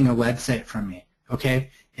leasing a website from me.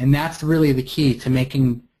 Okay? And that's really the key to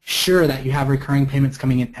making sure that you have recurring payments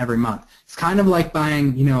coming in every month. It's kind of like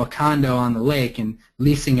buying, a condo on the lake and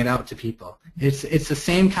leasing it out to people. It's the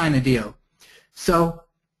same kind of deal. So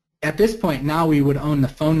at this point, now we would own the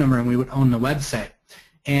phone number and we would own the website.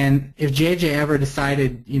 And if JJ ever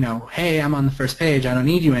decided, hey, I'm on the first page, I don't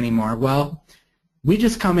need you anymore, well, we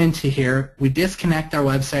just come into here, we disconnect our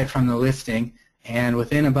website from the listing, and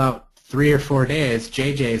within about 3 or 4 days,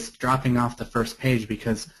 JJ's dropping off the first page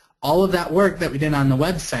because all of that work that we did on the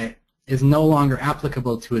website is no longer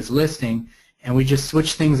applicable to his listing, and we just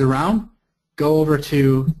switch things around, come over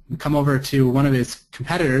to one of his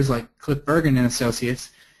competitors like Cliff Bergen and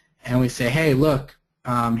Associates, and we say, hey, look,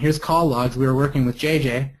 here's call logs. We were working with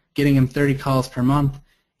JJ, getting him 30 calls per month,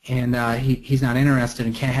 and he's not interested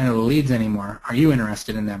and can't handle the leads anymore. Are you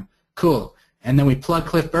interested in them? Cool. And then we plug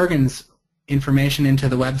Cliff Bergen's information into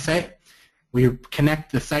the website. We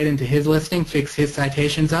connect the site into his listing, fix his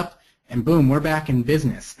citations up, and boom, we're back in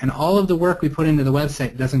business. And all of the work we put into the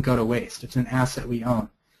website doesn't go to waste. It's an asset we own.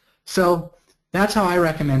 So that's how I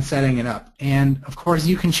recommend setting it up. And of course,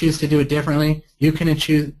 you can choose to do it differently. You can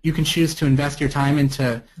choose to invest your time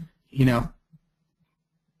into,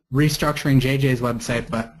 restructuring JJ's website,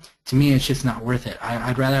 but to me, it's just not worth it.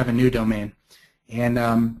 I'd rather have a new domain. And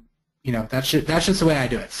that's just the way I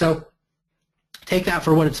do it. So take that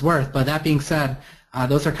for what it's worth. But that being said,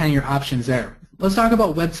 those are kind of your options there. Let's talk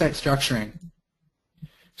about website structuring.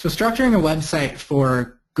 So structuring a website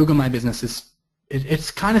for Google My Business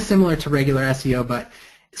it's kind of similar to regular SEO, but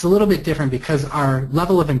it's a little bit different because our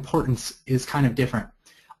level of importance is kind of different.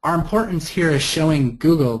 Our importance here is showing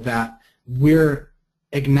Google that we're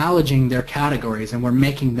acknowledging their categories and we're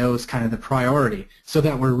making those kind of the priority so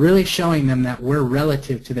that we're really showing them that we're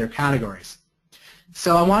relative to their categories.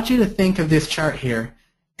 So I want you to think of this chart here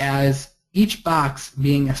as each box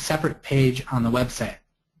being a separate page on the website.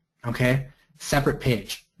 Okay? Separate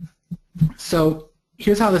page. So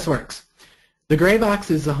here's how this works. The gray box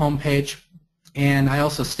is the home page, and I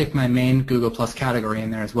also stick my main Google Plus category in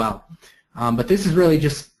there as well. But this is really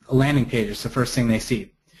just a landing page. It's the first thing they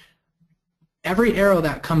see. Every arrow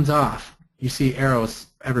that comes off, you see arrows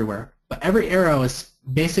everywhere, but every arrow is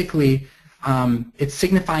basically it's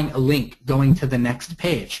signifying a link going to the next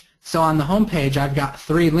page. So on the home page, I've got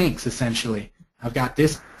 3 links essentially. I've got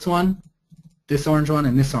this one, this orange one,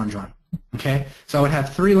 and this orange one. Okay, so I would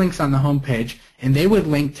have 3 links on the home page, and they would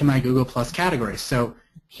link to my Google Plus categories. So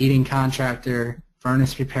heating contractor,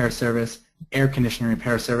 furnace repair service, air conditioner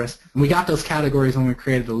repair service. And we got those categories when we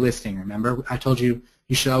created the listing. Remember, I told you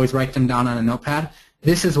you should always write them down on a notepad.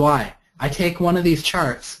 This is why. I take one of these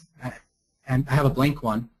charts, and I have a blank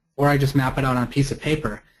one, or I just map it out on a piece of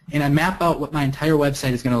paper, and I map out what my entire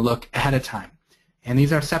website is going to look ahead of time. And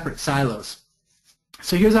these are separate silos.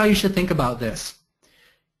 So here's how you should think about this.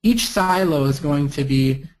 each silo is going to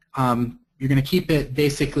be, you're going to keep it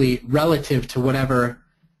basically relative to whatever,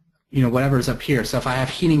 whatever's up here. So if I have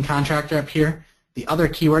heating contractor up here, the other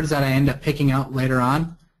keywords that I end up picking out later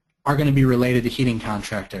on are going to be related to heating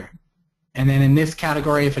contractor. And then in this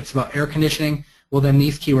category, if it's about air conditioning, well then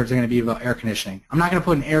these keywords are going to be about air conditioning. I'm not going to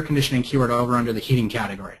put an air conditioning keyword over under the heating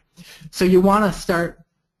category. So you want to start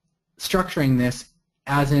structuring this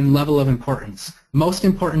as in level of importance. Most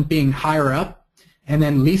important being higher up, and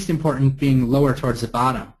then least important being lower towards the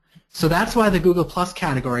bottom. So that's why the Google Plus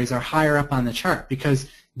categories are higher up on the chart, because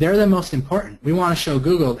they're the most important. We want to show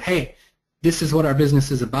Google, hey, this is what our business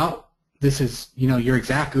is about. This is, your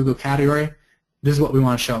exact Google category. This is what we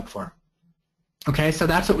want to show up for. Okay, so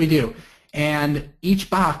that's what we do. And each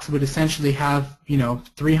box would essentially have,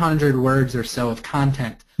 300 words or so of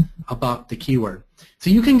content about the keyword. So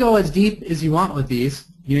you can go as deep as you want with these.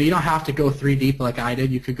 You don't have to go 3 deep like I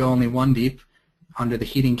did. You could go only 1 deep under the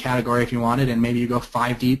heating category if you wanted, and maybe you go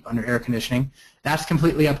 5 deep under air conditioning. That's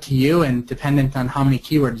completely up to you and dependent on how many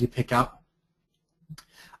keywords you pick up.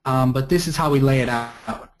 But this is how we lay it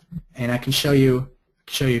out. And I can show you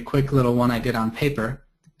a quick little one I did on paper.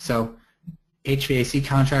 So HVAC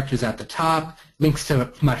contractors at the top, links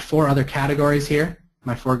to my 4 other categories here,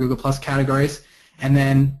 my 4 Google Plus categories, and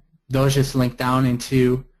then those just link down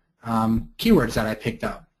into keywords that I picked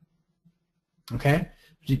up. Okay?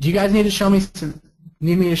 Do you guys need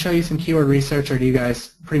me to show you some keyword research, or do you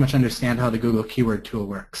guys pretty much understand how the Google keyword tool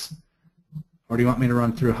works? Or do you want me to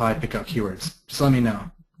run through how I pick out keywords? Just let me know.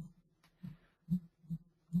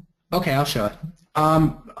 Okay, I'll show it.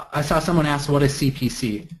 I saw someone ask, what is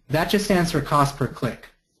CPC? That just stands for cost per click.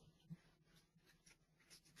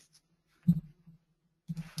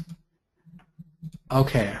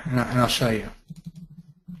 Okay, and I'll show you.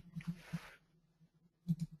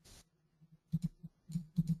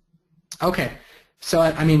 Okay, so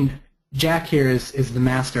I mean, Jack here is the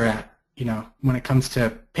master at, when it comes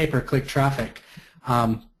to pay-per-click traffic.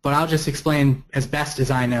 But I'll just explain as best as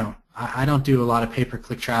I know. I don't do a lot of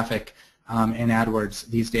pay-per-click traffic in AdWords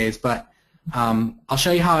these days, but I'll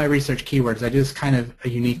show you how I research keywords. I do this kind of a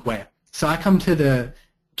unique way. So I come to the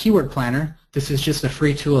Keyword Planner. This is just a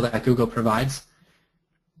free tool that Google provides.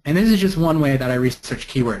 And this is just one way that I research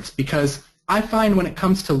keywords, because I find when it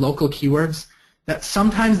comes to local keywords that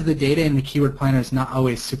sometimes the data in the Keyword Planner is not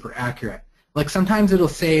always super accurate. Like sometimes it'll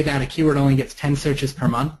say that a keyword only gets 10 searches per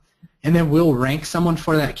month, and then we'll rank someone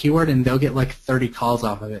for that keyword and they'll get like 30 calls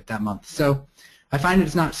off of it that month. So I find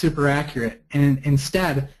it's not super accurate, and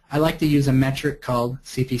instead I like to use a metric called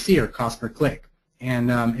CPC, or cost per click. And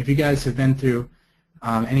if you guys have been through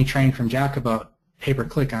any training from Jack about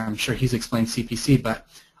pay-per-click, I'm sure he's explained CPC, but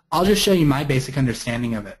I'll just show you my basic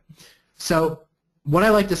understanding of it. So what I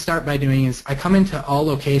like to start by doing is I come into all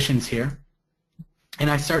locations here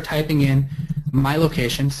and I start typing in my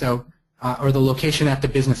location, so or the location that the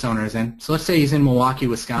business owner is in. So let's say he's in Milwaukee,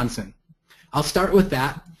 Wisconsin. I'll start with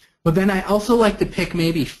that, but then I also like to pick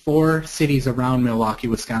maybe 4 cities around Milwaukee,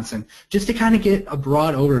 Wisconsin, just to kind of get a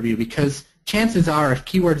broad overview, because chances are if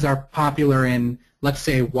keywords are popular in, let's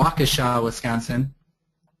say, Waukesha, Wisconsin,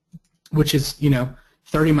 which is,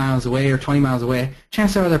 30 miles away or 20 miles away,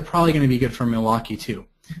 chances are they're probably going to be good for Milwaukee too.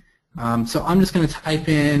 So I'm just going to type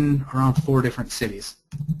in around 4 different cities.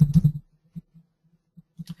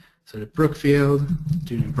 So to Brookfield,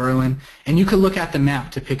 do New Berlin, and you could look at the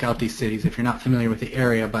map to pick out these cities if you're not familiar with the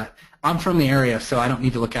area, but I'm from the area, so I don't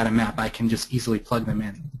need to look at a map. I can just easily plug them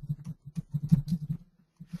in.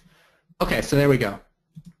 Okay, so there we go.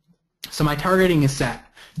 So my targeting is set.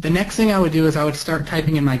 The next thing I would do is I would start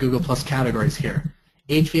typing in my Google Plus categories here.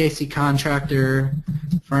 HVAC contractor,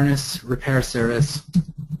 furnace repair service,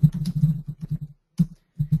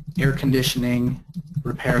 air conditioning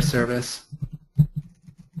repair service.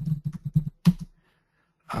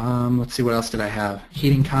 Let's see, what else did I have?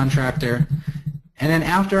 Heating contractor. And then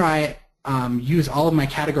after I use all of my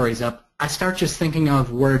categories up, I start just thinking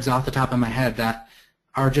of words off the top of my head that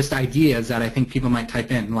are just ideas that I think people might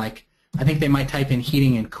type in. Like, I think they might type in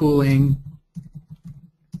heating and cooling.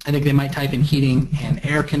 I think they might type in heating and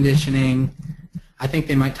air conditioning. I think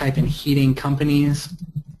they might type in heating companies,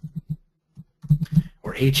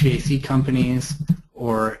 or HVAC companies,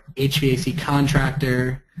 or HVAC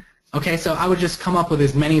contractor. Okay, so I would just come up with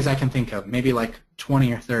as many as I can think of, maybe like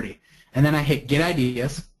 20 or 30. And then I hit Get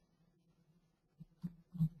Ideas.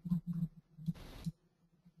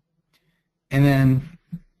 And then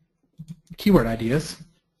Keyword Ideas.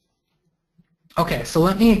 Okay, so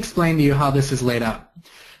let me explain to you how this is laid out.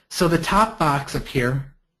 So the top box up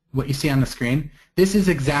here, what you see on the screen, this is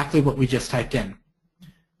exactly what we just typed in.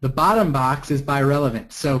 The bottom box is by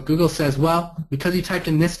relevant. So Google says, well, because you typed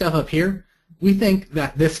in this stuff up here, we think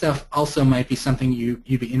that this stuff also might be something you'd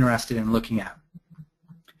be interested in looking at.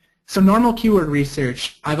 So normal keyword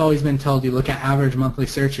research, I've always been told you look at average monthly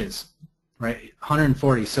searches, right?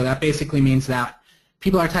 140. So that basically means that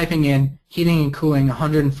people are typing in heating and cooling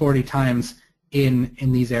 140 times in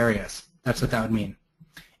these areas. That's what that would mean.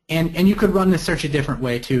 And you could run this search a different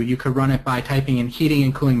way too. You could run it by typing in heating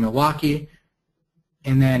and cooling Milwaukee,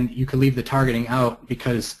 and then you could leave the targeting out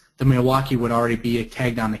because the Milwaukee would already be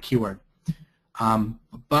tagged on the keyword. But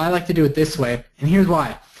I like to do it this way, and here's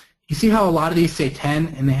why. You see how a lot of these say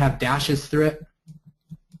 10 and they have dashes through it?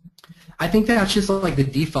 I think that's just like the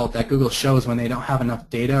default that Google shows when they don't have enough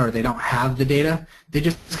data or they don't have the data. They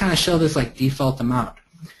just kind of show this like default amount.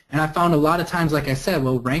 And I found a lot of times, like I said,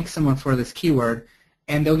 we'll rank someone for this keyword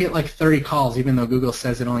and they'll get like 30 calls even though Google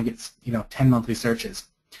says it only gets 10 monthly searches.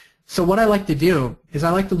 So what I like to do is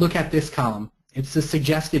I like to look at this column. It's the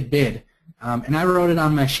suggested bid. And I wrote it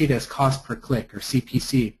on my sheet as cost per click or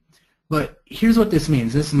CPC. But here's what this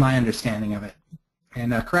means. This is my understanding of it.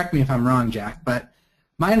 And correct me if I'm wrong, Jack, but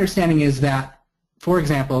my understanding is that, for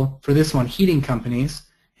example, for this one, heating companies,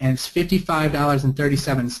 and it's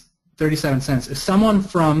 $55.37. If someone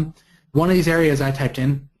from one of these areas I typed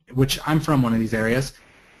in, which I'm from one of these areas,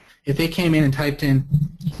 if they came in and typed in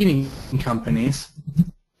heating companies,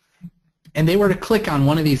 and they were to click on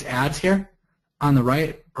one of these ads here, on the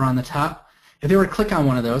right or on the top, if they were to click on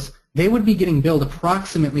one of those, they would be getting billed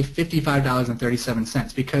approximately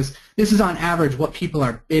 $55.37 because this is on average what people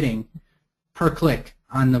are bidding per click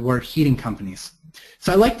on the word heating companies.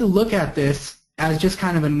 So I like to look at this as just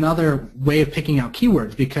kind of another way of picking out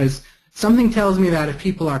keywords because something tells me that if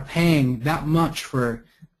people are paying that much for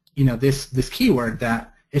this keyword,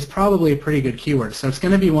 that it's probably a pretty good keyword. So it's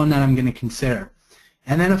going to be one that I'm going to consider.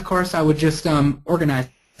 And then, of course, I would just organize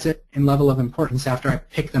it in level of importance. After I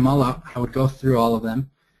pick them all up, I would go through all of them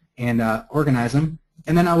and organize them.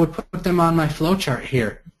 And then I would put them on my flowchart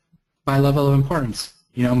here by level of importance.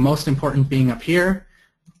 Most important being up here,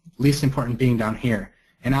 least important being down here.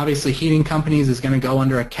 And obviously, heating companies is going to go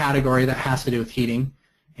under a category that has to do with heating.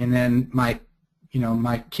 And then my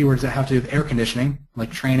keywords that have to do with air conditioning,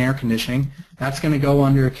 like Trane air conditioning, that's going to go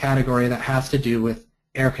under a category that has to do with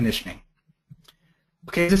air conditioning.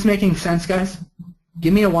 Okay, is this making sense, guys?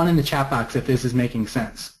 Give me a 1 in the chat box if this is making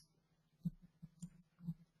sense.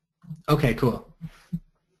 Okay, cool.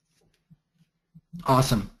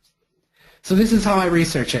 Awesome. So this is how I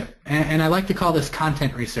research it. And I like to call this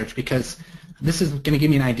content research because this is going to give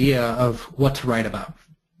me an idea of what to write about.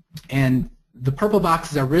 And the purple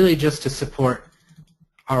boxes are really just to support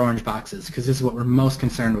our orange boxes because this is what we're most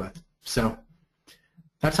concerned with. So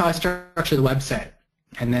that's how I structure the website.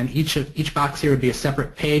 And then each box here would be a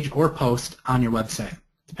separate page or post on your website,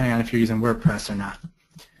 depending on if you're using WordPress or not.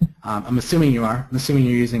 I'm assuming you are. I'm assuming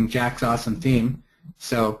you're using Jack's awesome theme.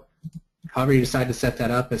 So however you decide to set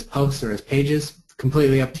that up as posts or as pages,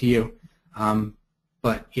 completely up to you.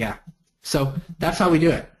 But yeah, so that's how we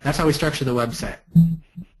do it. That's how we structure the website.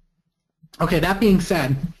 Okay, that being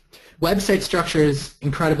said, website structure is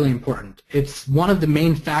incredibly important. It's one of the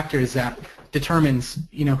main factors that determines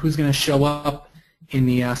who's going to show up in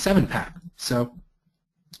the 7-pack. So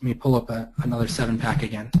let me pull up another 7-pack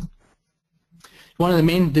again. One of the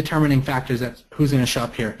main determining factors that's who's going to show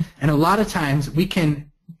up here. And a lot of times we can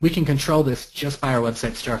control this just by our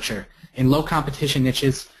website structure. In low competition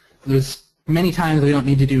niches, there's many times we don't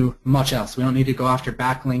need to do much else. We don't need to go after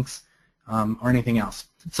backlinks or anything else.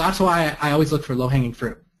 So that's why I always look for low-hanging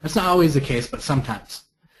fruit. That's not always the case, but sometimes.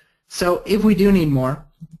 So if we do need more,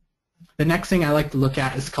 the next thing I like to look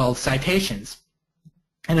at is called citations.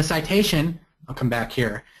 And a citation, I'll come back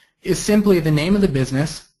here, is simply the name of the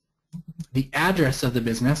business, the address of the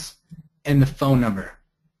business, and the phone number.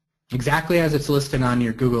 Exactly as it's listed on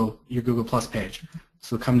your Google Plus page.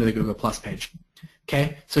 So we'll come to the Google Plus page.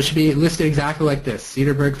 Okay, so it should be listed exactly like this: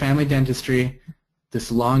 Cedarburg Family Dentistry,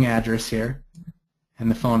 this long address here, and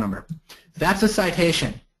the phone number. That's a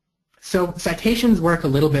citation. So citations work a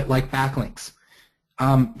little bit like backlinks.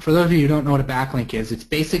 For those of you who don't know what a backlink is, it's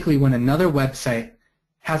basically when another website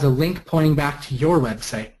has a link pointing back to your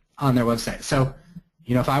website on their website. So,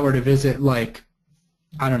 if I were to visit, like,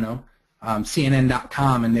 I don't know,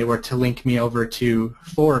 CNN.com and they were to link me over to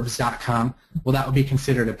Forbes.com, well, that would be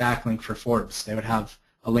considered a backlink for Forbes. They would have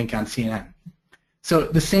a link on CNN. So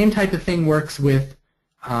the same type of thing works with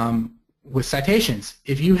citations.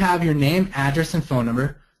 If you have your name, address, and phone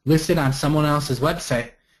number listed on someone else's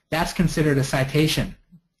website, that's considered a citation.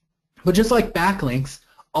 But just like backlinks,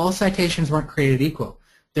 all citations weren't created equal.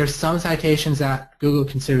 There's some citations that Google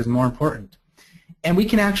considers more important. And we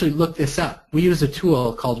can actually look this up. We use a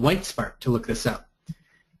tool called WhiteSpark to look this up.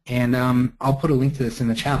 And I'll put a link to this in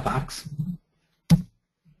the chat box.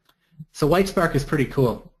 So WhiteSpark is pretty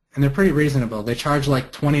cool, and they're pretty reasonable. They charge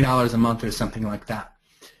like $20 a month or something like that.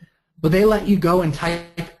 But they let you go and type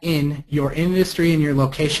in your industry and your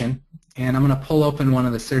location. And I'm going to pull open one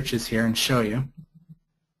of the searches here and show you.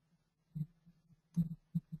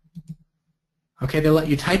 Okay, they let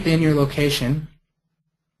you type in your location.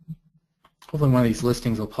 Hopefully one of these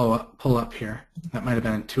listings will pull up here. That might have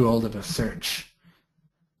been too old of a search.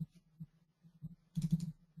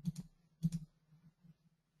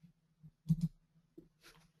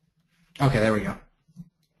 Okay, there we go.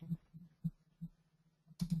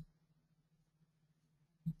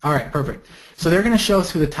 All right, perfect. So they're going to show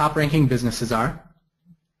us who the top ranking businesses are.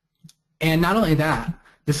 And not only that,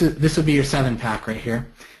 this would be your 7-pack right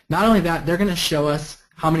here. Not only that, they're going to show us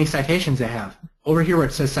how many citations they have. Over here where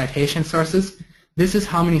it says citation sources, this is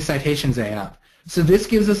how many citations they have. So this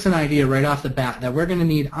gives us an idea right off the bat that we're going to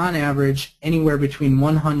need, on average, anywhere between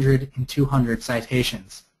 100 and 200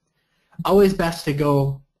 citations. Always best to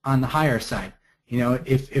go on the higher side. You know,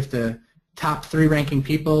 if the top 3 ranking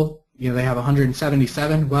people, you know, they have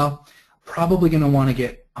 177, well, probably going to want to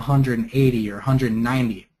get 180 or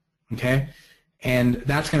 190, okay? And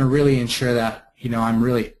that's going to really ensure that, you know, I'm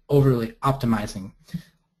really overly optimizing.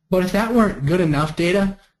 But if that weren't good enough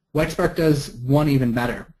data, WhiteSpark does one even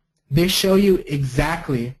better. They show you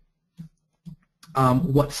exactly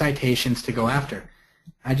what citations to go after.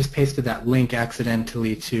 I just pasted that link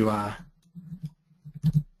accidentally to, I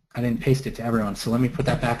didn't paste it to everyone, so let me put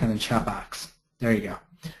that back in the chat box. There you go.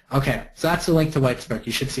 Okay, so that's the link to WhiteSpark.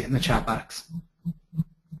 You should see it in the chat box.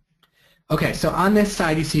 Okay, so on this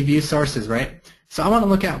side you see view sources, right? So I want to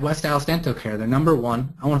look at West Dallas Dental Care. They're number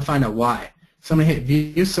 1. I want to find out why. So I'm going to hit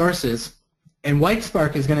view sources, and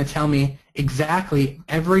WhiteSpark is going to tell me exactly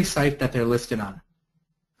every site that they're listed on.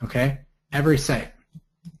 Okay, every site.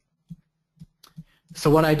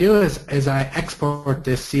 So what I do is I export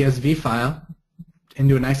this CSV file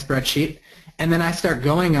into a nice spreadsheet, and then I start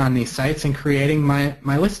going on these sites and creating my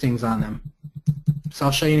listings on them. So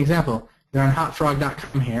I'll show you an example. They're on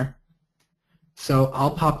hotfrog.com here. So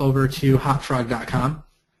I'll pop over to hotfrog.com,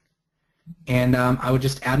 and I would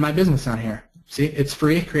just add my business on here. See, it's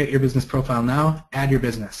free. Create your business profile now. Add your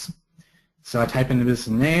business. So I type in the business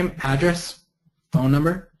name, address, phone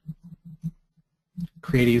number,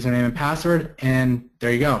 create a username and password, and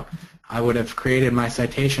there you go. I would have created my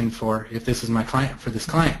citation for, if this is my client, for this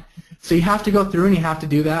client. So you have to go through and you have to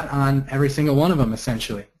do that on every single one of them,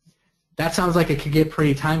 essentially. That sounds like it could get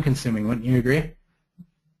pretty time-consuming, wouldn't you agree?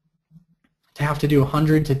 To have to do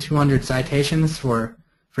 100 to 200 citations for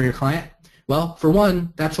your client? Well, for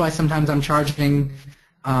one, that's why sometimes I'm charging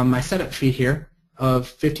my setup fee here of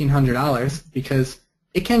 $1,500, because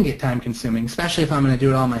it can get time-consuming, especially if I'm going to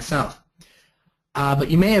do it all myself.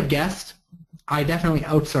 But you may have guessed, I definitely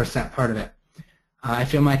outsource that part of it. I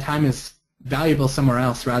feel my time is valuable somewhere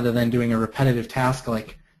else rather than doing a repetitive task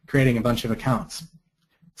like creating a bunch of accounts.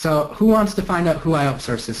 So who wants to find out who I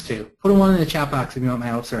outsource this to? Put a 1 in the chat box if you want my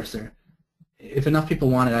outsourcer. If enough people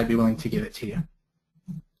want it, I'd be willing to give it to you.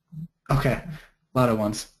 Okay, a lot of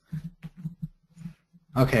ones.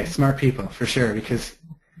 Okay, smart people, for sure, because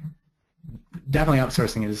definitely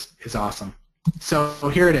outsourcing is awesome. So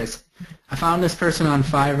here it is. I found this person on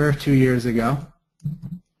Fiverr 2 years ago.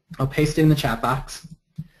 I'll paste it in the chat box.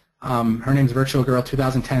 Her name's Virtual Girl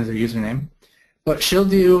 2010 is her username. But she'll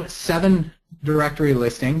do 7 directory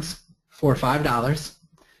listings for $5.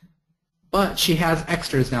 But she has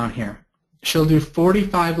extras down here. She'll do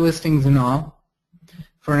 45 listings in all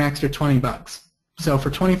for an extra 20 bucks. So for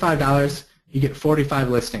 $25, you get 45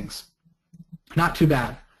 listings. Not too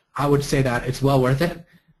bad. I would say that it's well worth it.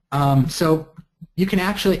 So you can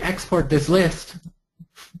actually export this list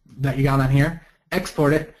that you got on here,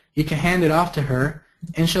 export it, you can hand it off to her,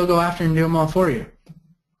 and she'll go after and do them all for you.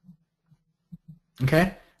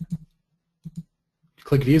 Okay?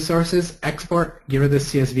 Click View Sources, Export, give her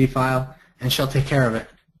this CSV file, and she'll take care of it.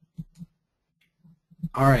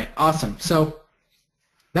 All right, awesome. So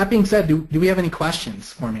that being said, do we have any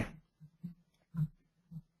questions for me?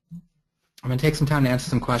 I'm going to take some time to answer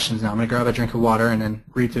some questions now. I'm going to grab a drink of water and then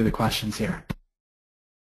read through the questions here.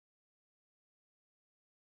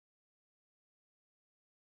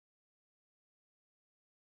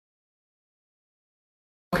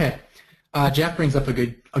 Okay, Jeff brings up a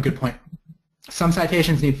good point. Some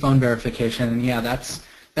citations need phone verification, and yeah,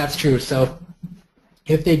 that's true. So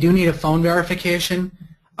if they do need a phone verification,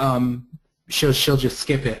 she'll just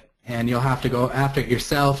skip it, and you'll have to go after it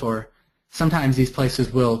yourself, or sometimes these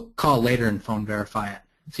places will call later and phone verify it.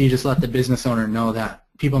 So you just let the business owner know that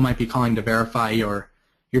people might be calling to verify your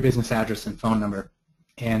business address and phone number,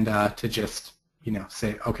 and to just,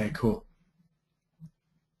 say, okay, cool.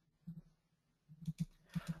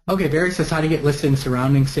 Okay, Barry says, how to get listed in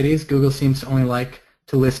surrounding cities. Google seems to only like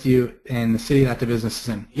to list you in the city that the business is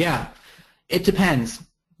in. Yeah, it depends.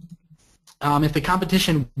 If the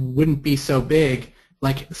competition wouldn't be so big,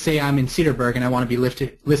 like say I'm in Cedarburg and I want to be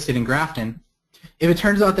listed in Grafton, if it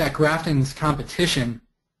turns out that Grafton's competition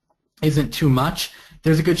isn't too much,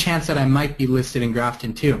 there's a good chance that I might be listed in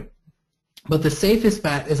Grafton too. But the safest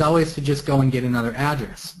bet is always to just go and get another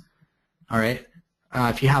address. All right?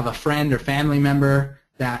 If you have a friend or family member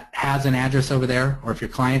that has an address over there, or if your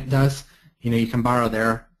client does, you can borrow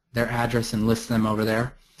their address and list them over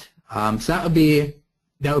there. So that would be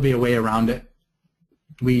a way around it.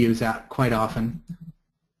 We use that quite often.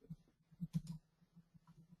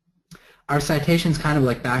 Are citations kind of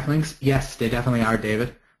like backlinks? Yes, they definitely are,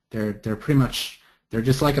 David. They're pretty much, they're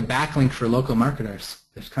just like a backlink for local marketers.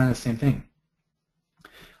 It's kind of the same thing.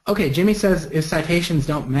 Okay, Jimmy says if citations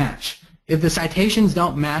don't match. If the citations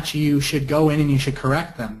don't match, you should go in and you should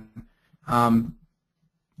correct them.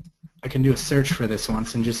 I can do a search for this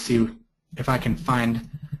once and just see if I can find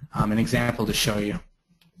an example to show you.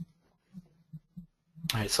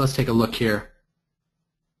 All right, so let's take a look here.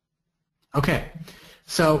 Okay,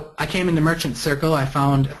 so I came into Merchant Circle. I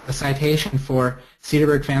found a citation for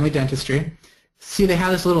Cedarburg Family Dentistry. See, they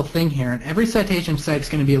have this little thing here, and every citation site is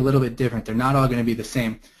going to be a little bit different. They're not all going to be the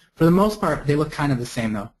same. For the most part, they look kind of the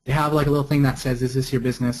same, though. They have like a little thing that says, is this your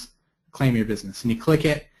business? Claim your business. And you click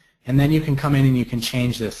it, and then you can come in and you can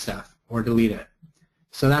change this stuff or delete it.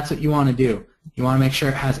 So that's what you want to do. You want to make sure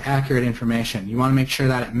it has accurate information. You want to make sure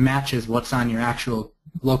that it matches what's on your actual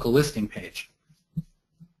local listing page.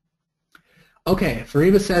 Okay,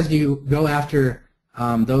 Fariba says you go after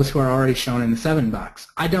those who are already shown in the 7-box.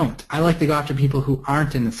 I don't. I like to go after people who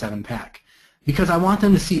aren't in the 7-pack because I want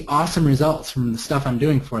them to see awesome results from the stuff I'm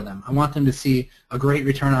doing for them. I want them to see a great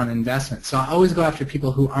return on investment. So I always go after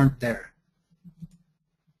people who aren't there.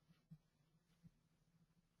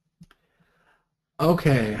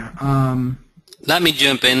 Okay. Let me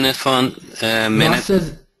jump in for a minute.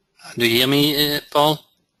 Do you hear me, Paul?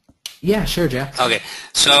 Yeah, sure, Jack. Okay.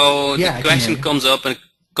 So yeah, the question comes up a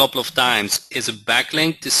couple of times. Is a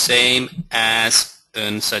backlink the same as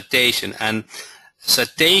a citation? And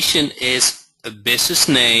citation is a business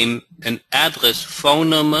name, an address, phone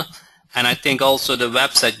number, and I think also the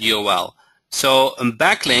website URL. So a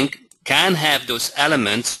backlink can have those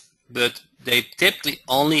elements, but they typically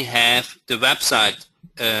only have the website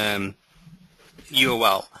URL.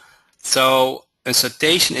 So a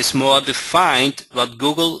citation is more defined what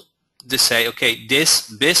Google to say, okay, this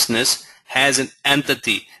business has an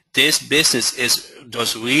entity. This business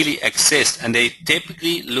does really exist, and they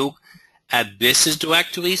typically look at business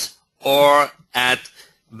directories or at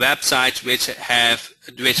websites which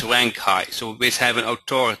rank high, so which have an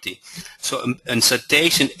authority. So a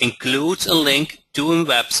citation includes a link to a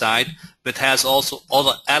website, but has also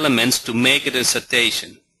other elements to make it a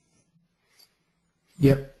citation.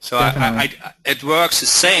 Yep. So it works the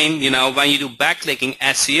same, when you do backlinking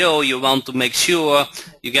SEO, you want to make sure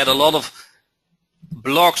you get a lot of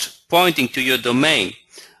blogs pointing to your domain.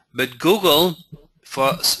 But Google,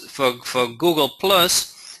 for Google Plus,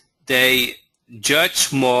 they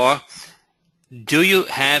judge more, do you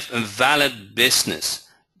have a valid business?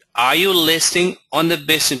 Are you listing on the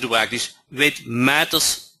business directories which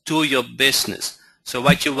matters to your business? So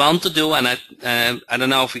what you want to do, and I don't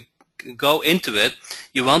know if we go into it,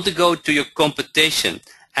 you want to go to your competition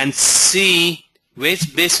and see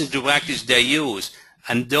which business directories they use,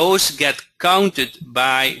 and those get counted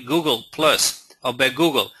by Google Plus or by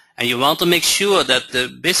Google, and you want to make sure that the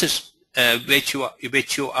business which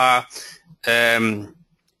you are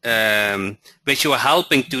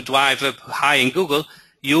helping to drive up high in Google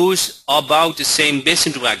use about the same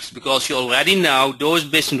business directories, because you already know those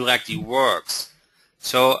business directory works.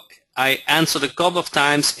 So I answered a couple of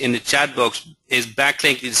times in the chat box, is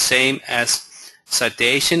backlink the same as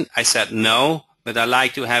citation? I said no, but I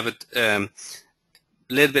like to have it a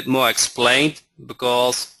little bit more explained,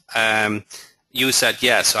 because you said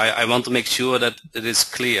yes. So I want to make sure that it is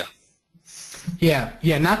clear.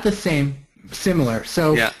 Yeah, not the same, similar.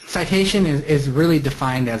 So yeah. Citation is really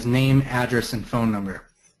defined as name, address, and phone number.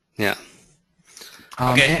 Yeah.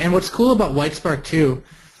 Okay. And what's cool about Whitespark too,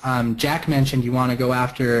 Jack mentioned you want to go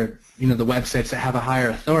after the websites that have a higher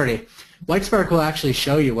authority. Whitespark will actually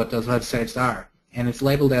show you what those websites are, and it's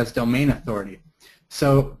labeled as domain authority.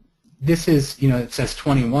 So this is, it says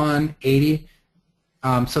 21, 80.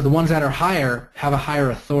 So the ones that are higher have a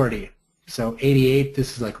higher authority. So 88,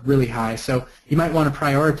 this is like really high. So you might want to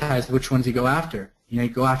prioritize which ones you go after. You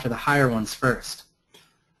go after the higher ones first.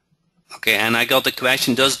 Okay, and I got the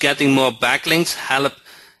question, does getting more backlinks help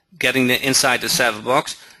getting the inside the server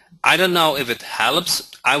box? I don't know if it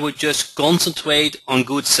helps. I would just concentrate on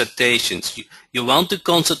good citations. You want to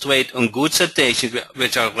concentrate on good citations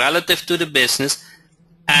which are relative to the business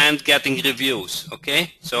and getting reviews,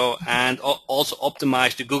 okay? So, and also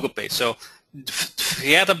optimize the Google page. So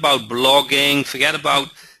forget about blogging,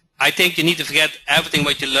 I think you need to forget everything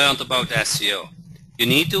what you learned about SEO. You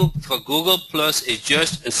need to, for Google Plus, it's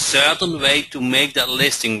just a certain way to make that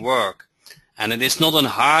listing work. And it is not a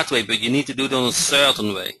hard way, but you need to do it in a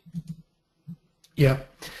certain way. Yep.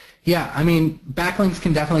 Yeah, I mean, backlinks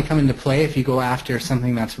can definitely come into play if you go after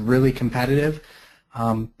something that's really competitive.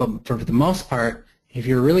 But for the most part, if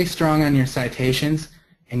you're really strong on your citations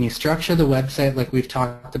and you structure the website like we've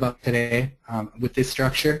talked about today with this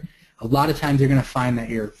structure, a lot of times you're going to find that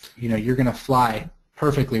you're going to fly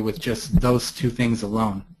perfectly with just those two things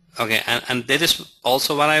alone. Okay, and that is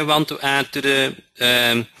also what I want to add to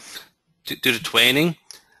the to the training.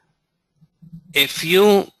 If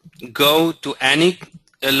you go to any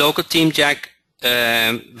local TeamJack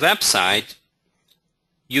website,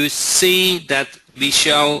 you see that we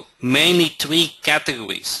show mainly 3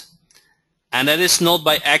 categories. And that is not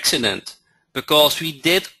by accident, because we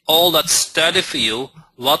did all that study for you.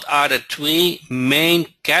 What are the 3 main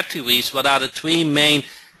categories? What are the 3 main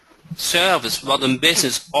services what a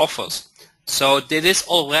business offers? So this is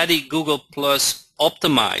already Google Plus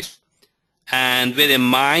optimized, and with in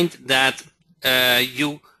mind that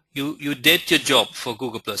you did your job for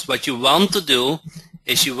Google Plus. What you want to do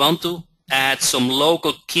is you want to add some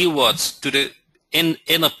local keywords to the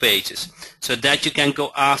inner pages so that you can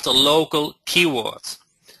go after local keywords.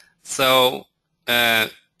 So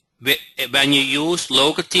when you use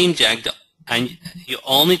local TeamJack, and you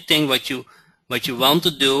only thing what you want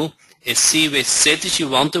to do is see which cities you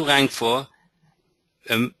want to rank for,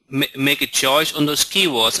 make a choice on those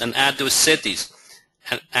keywords and add those cities.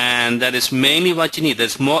 And that is mainly what you need.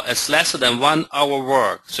 It's less than 1 hour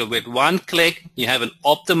work. So with one click, you have an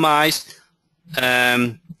optimized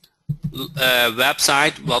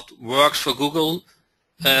website what works for Google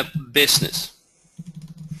business.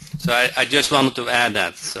 So I just wanted to add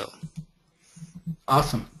that. So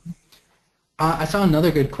awesome. I saw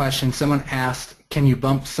another good question. Someone asked, can you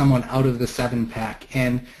bump someone out of the 7-pack?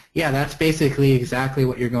 And yeah, that's basically exactly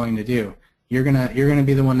what you're going to do. You're gonna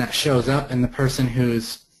be the one that shows up, and the person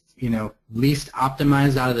who's least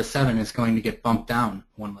optimized out of the 7 is going to get bumped down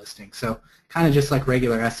one listing. So kind of just like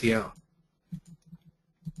regular SEO.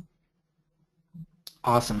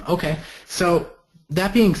 Awesome. Okay. So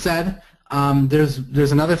that being said,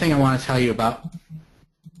 there's another thing I want to tell you about,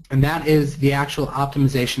 and that is the actual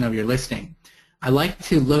optimization of your listing. I like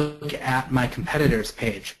to look at my competitors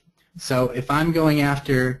page. So if I'm going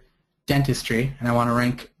after dentistry and I want to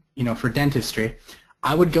rank for dentistry,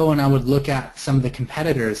 I would go and I would look at some of the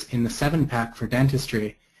competitors in the 7-pack for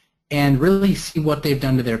dentistry and really see what they've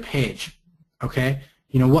done to their page. Okay?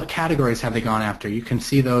 What categories have they gone after? You can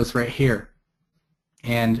see those right here.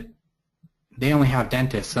 And they only have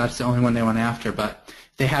dentists, so that's the only one they went after. But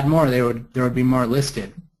if they had more, there would be more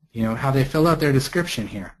listed. How they fill out their description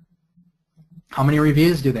here. How many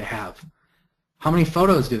reviews do they have? How many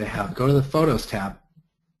photos do they have? Go to the Photos tab.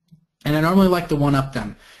 And I normally like to one-up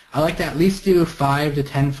them. I like to at least do 5 to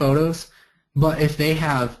 10 photos, but if they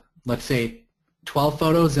have, let's say, 12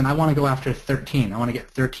 photos, then I want to go after 13. I want to get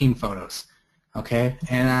 13 photos, okay?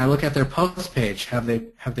 And I look at their post page. Have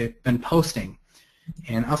they been posting?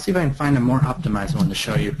 And I'll see if I can find a more optimized one to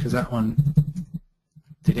show you, because that one,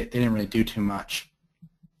 they didn't really do too much.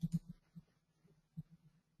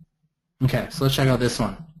 Okay, so let's check out this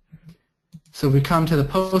one. So if we come to the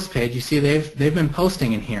post page, you see they've been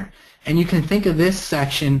posting in here. And you can think of this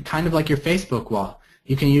section kind of like your Facebook wall.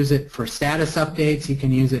 You can use it for status updates. You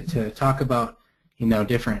can use it to talk about,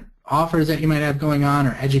 different offers that you might have going on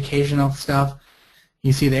or educational stuff.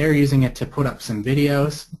 You see they're using it to put up some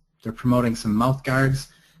videos. They're promoting some mouth guards.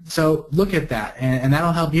 So look at that, and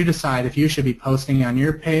that'll help you decide if you should be posting on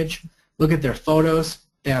your page. Look at their photos.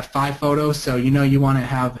 They have 5 photos, so you want to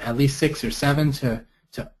have at least 6 or 7 to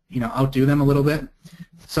outdo them a little bit.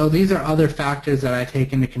 So these are other factors that I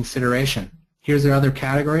take into consideration. Here's their other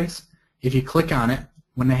categories. If you click on it,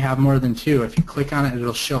 when they have more than 2, if you click on it,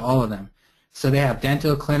 it'll show all of them. So they have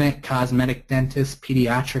dental clinic, cosmetic dentist,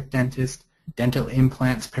 pediatric dentist, dental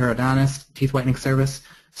implants, periodontist, teeth whitening service.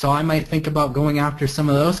 So I might think about going after some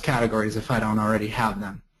of those categories if I don't already have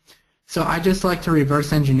them. So I just like to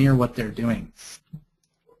reverse engineer what they're doing.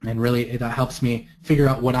 and really it helps me figure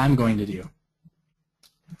out what I'm going to do.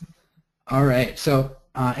 All right, so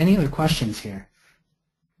any other questions here?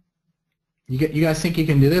 You guys think you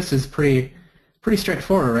can do this? It's pretty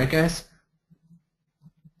straightforward, right, guys?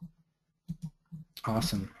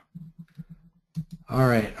 Awesome. All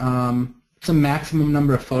right, it's a maximum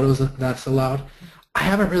number of photos that's allowed. I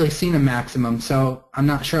haven't really seen a maximum, so I'm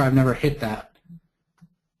not sure. I've never hit that.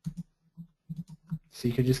 So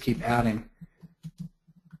you could just keep adding.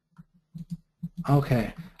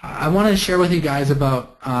 Okay, I wanted to share with you guys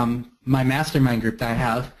about my mastermind group that I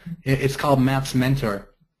have. It's called Maps Mentor.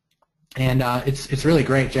 And it's really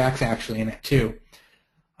great. Jack's actually in it too.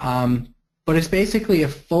 But it's basically a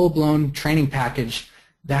full-blown training package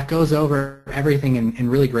that goes over everything in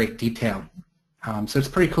really great detail. So it's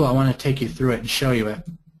pretty cool. I want to take you through it and show you it.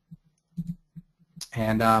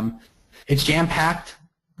 And it's jam-packed.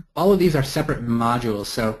 All of these are separate modules.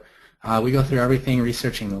 So we go through everything,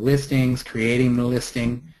 researching the listings, creating the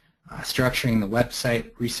listing, structuring the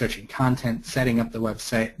website, researching content, setting up the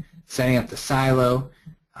website, setting up the silo,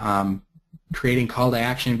 creating call to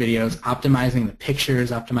action videos, optimizing the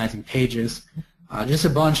pictures, optimizing pages, just a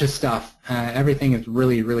bunch of stuff. Everything is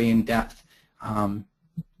really, really in depth. I'll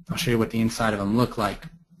show you what the inside of them look like.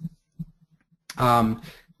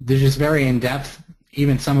 They're just very in depth.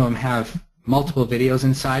 Even some of them have multiple videos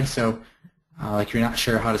inside, so like if you're not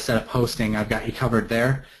sure how to set up hosting, I've got you covered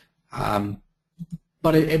there.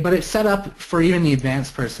 But it's set up for even the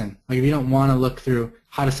advanced person. Like if you don't want to look through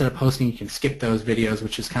how to set up hosting, you can skip those videos,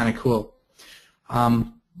 which is kind of cool.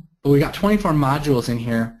 But we got 24 modules in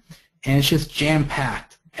here, and it's just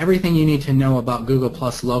jam-packed. Everything you need to know about Google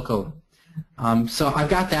Plus Local. So I've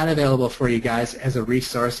got that available for you guys as a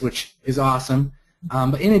resource, which is awesome.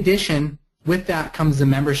 But in addition, with that comes the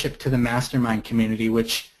membership to the Mastermind community,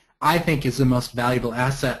 which I think is the most valuable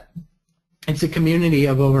asset. It's a community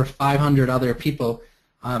of over 500 other people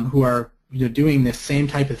who are doing this same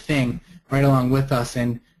type of thing right along with us,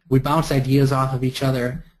 and we bounce ideas off of each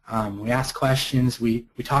other. We ask questions. We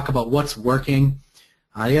talk about what's working.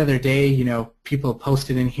 The other day, people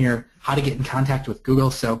posted in here how to get in contact with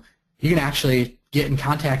Google, so you can actually get in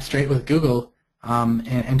contact straight with Google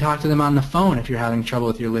and talk to them on the phone if you're having trouble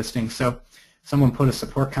with your listing. So someone put a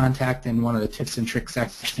support contact in one of the tips and tricks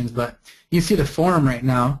sections, but you see the forum right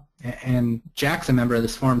now, and Jack's a member of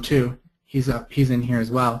this forum too. He's in here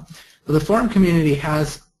as well. But the forum community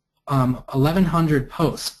has 1,100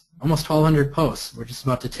 posts, almost 1,200 posts. We're just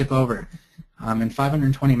about to tip over, and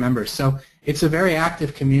 520 members. So it's a very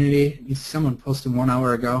active community. Someone posted 1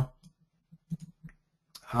 hour ago.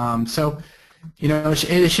 So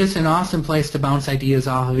it's just an awesome place to bounce ideas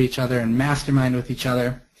off of each other and mastermind with each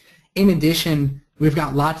other. In addition, we've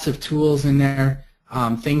got lots of tools in there,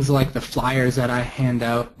 things like the flyers that I hand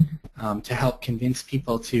out to help convince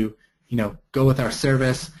people to go with our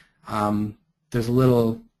service. There's a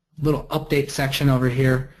little update section over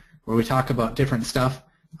here where we talk about different stuff,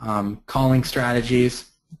 calling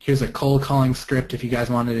strategies. Here's a cold calling script if you guys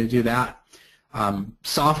wanted to do that.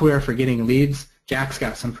 Software for getting leads. Jack's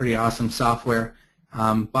got some pretty awesome software,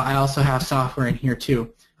 but I also have software in here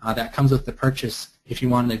too that comes with the purchase if you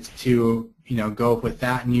wanted to go with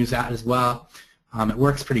that and use that as well. It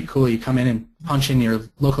works pretty cool. You come in and punch in your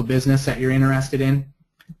local business that you're interested in,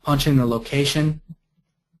 punch in the location,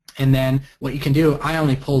 and then what you can do, I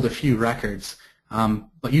only pulled a few records,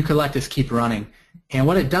 but you could let this keep running. And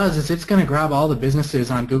what it does is it's going to grab all the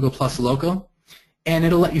businesses on Google Plus Local, and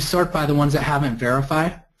it'll let you sort by the ones that haven't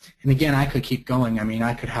verified. And again, I could keep going. I mean,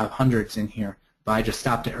 I could have hundreds in here, but I just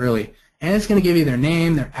stopped it early. And it's going to give you their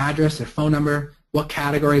name, their address, their phone number, what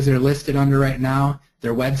categories they're listed under right now,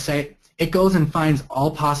 their website. It goes and finds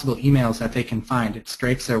all possible emails that they can find. It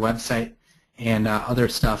scrapes their website and other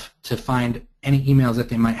stuff to find any emails that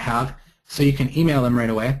they might have, so you can email them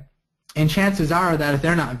right away. And chances are that if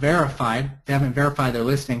they're not verified, they haven't verified their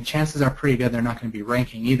listing, chances are pretty good they're not going to be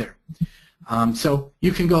ranking either. So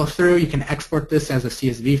you can go through, you can export this as a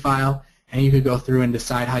CSV file, and you could go through and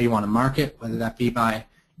decide how you want to mark it, whether that be by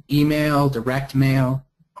email, direct mail,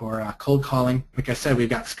 or cold calling. Like I said, we've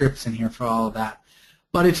got scripts in here for all of that.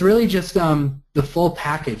 But it's really just the full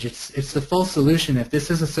package. It's the full solution. If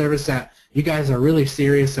this is a service that you guys are really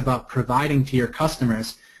serious about providing to your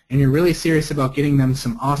customers, and you're really serious about getting them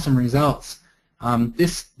some awesome results,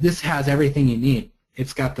 this has everything you need.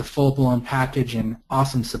 It's got the full-blown package and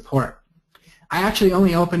awesome support. I actually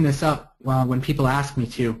only opened this up when people asked me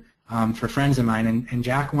to, for friends of mine, and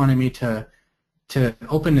Jack wanted me to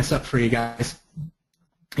open this up for you guys.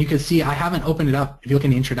 You can see I haven't opened it up. If you look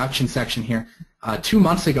in the introduction section here, 2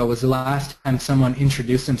 months ago was the last time someone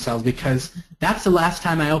introduced themselves, because that's the last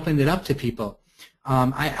time I opened it up to people.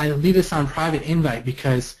 I leave this on private invite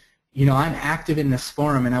because, you know, I'm active in this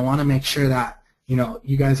forum and I want to make sure that, you know,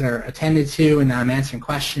 you guys are attended to and that I'm answering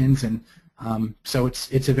questions, and so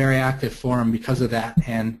it's a very active forum because of that,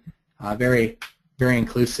 and very, very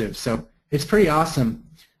inclusive. So it's pretty awesome.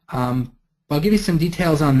 I'll give you some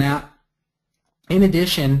details on that. In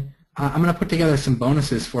addition, I'm going to put together some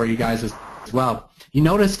bonuses for you guys as well. You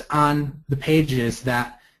noticed on the pages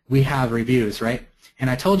that we have reviews, right? And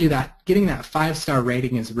I told you that getting that 5-star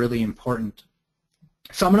rating is really important.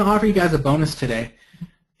 So I'm going to offer you guys a bonus today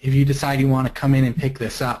if you decide you want to come in and pick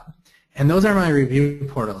this up. And those are my review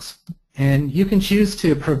portals. And you can choose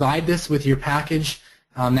to provide this with your package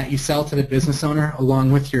that you sell to the business owner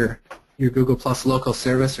along with your Google Plus local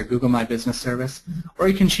service or Google My Business service, or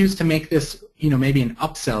you can choose to make this, you know, maybe an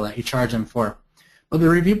upsell that you charge them for. Well, the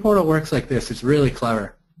review portal works like this. It's really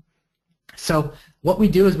clever. So what we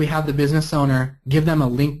do is we have the business owner give them a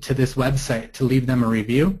link to this website to leave them a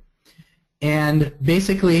review, and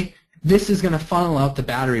basically this is going to funnel out the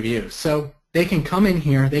bad reviews. So they can come in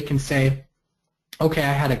here, they can say, okay,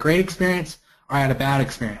 I had a great experience or I had a bad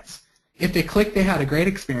experience. If they click they had a great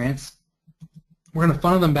experience, we're going to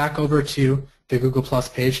funnel them back over to the Google Plus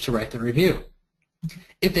page to write the review.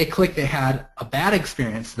 If they click they had a bad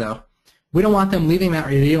experience, though, we don't want them leaving that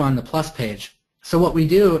review on the Plus page. So what we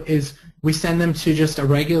do is we send them to just a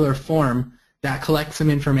regular form that collects some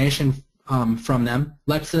information from them,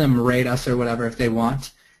 lets them rate us or whatever if they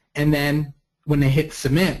want, and then when they hit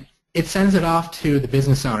submit, it sends it off to the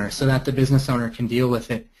business owner so that the business owner can deal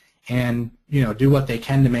with it and, you know, do what they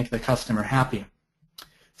can to make the customer happy.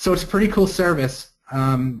 So it's a pretty cool service.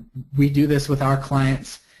 We do this with our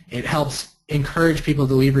clients. It helps encourage people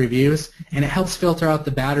to leave reviews, and it helps filter out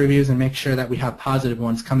the bad reviews and make sure that we have positive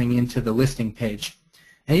ones coming into the listing page.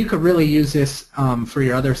 And you could really use this for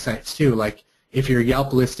your other sites too. Like if your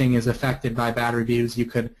Yelp listing is affected by bad reviews, you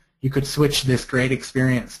could switch this great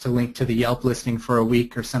experience to link to the Yelp listing for a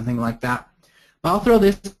week or something like that. But I'll throw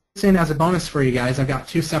this in as a bonus for you guys. I've got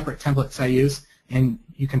 2 separate templates I use, and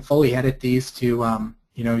you can fully edit these to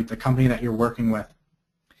you know, the company that you're working with.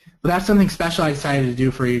 But that's something special I decided to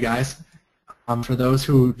do for you guys. For those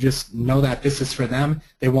who just know that this is for them,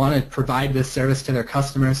 they want to provide this service to their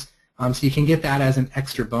customers, so you can get that as an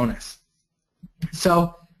extra bonus.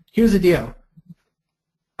 So here's the deal.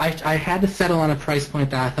 I had to settle on a price point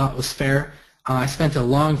that I thought was fair. I spent a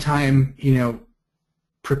long time, you know,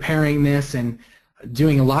 preparing this and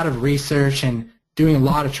doing a lot of research and doing a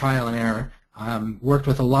lot of trial and error. Worked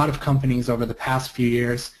with a lot of companies over the past few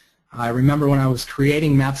years. I remember when I was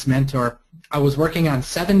creating Maps Mentor, I was working on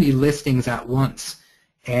 70 listings at once,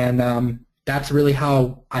 and that's really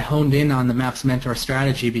how I honed in on the Maps Mentor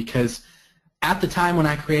strategy, because at the time when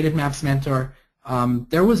I created Maps Mentor,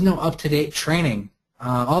 there was no up-to-date training.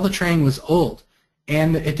 All the training was old,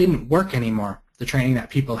 and it didn't work anymore, the training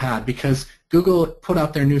that people had, because Google put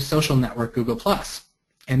out their new social network, Google+,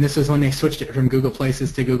 and this is when they switched it from Google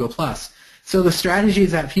Places to Google+. So the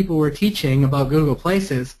strategies that people were teaching about Google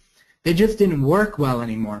Places, they just didn't work well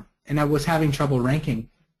anymore, and I was having trouble ranking.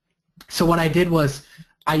 So what I did was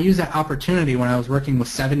I used that opportunity when I was working with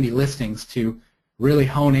 70 listings to really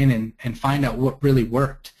hone in and find out what really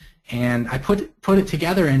worked. And I put it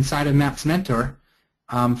together inside of Maps Mentor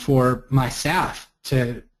for my staff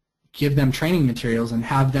to give them training materials and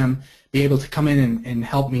have them be able to come in and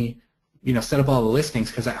help me, you know, set up all the listings,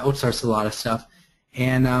 because I outsource a lot of stuff.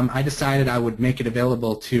 And I decided I would make it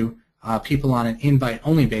available to people on an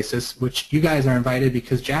invite-only basis, which you guys are invited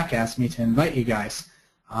because Jack asked me to invite you guys.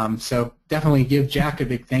 So definitely give Jack a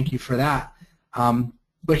big thank you for that.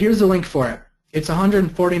 But here's the link for it. It's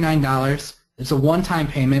 $149. It's a one-time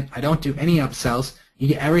payment. I don't do any upsells. You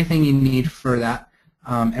get everything you need for that,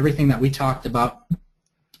 everything that we talked about.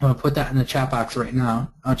 I'm going to put that in the chat box right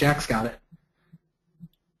now. Oh, Jack's got it.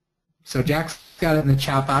 So Jack's got it in the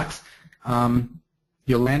chat box.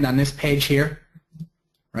 You'll land on this page here,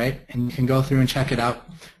 right? And you can go through and check it out.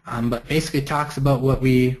 But basically it talks about what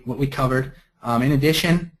we covered. In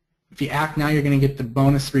addition, if you act now, you're going to get the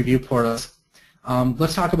bonus review portals.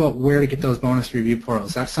 Let's talk about where to get those bonus review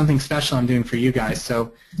portals. That's something special I'm doing for you guys.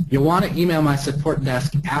 So you'll want to email my support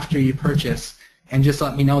desk after you purchase and just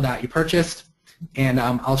let me know that you purchased, and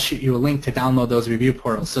I'll shoot you a link to download those review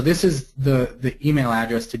portals. So this is the email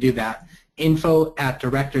address to do that,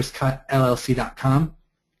 info@directorscutllc.com.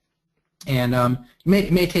 And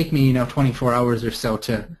it may take me 24 hours or so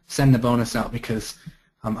to send the bonus out, because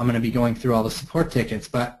I'm going to be going through all the support tickets.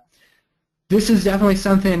 But this is definitely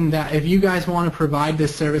something that if you guys want to provide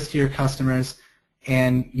this service to your customers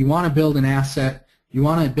and you want to build an asset, you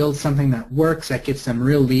want to build something that works, that gets them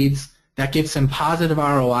real leads, that gets them positive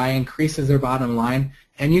ROI, increases their bottom line,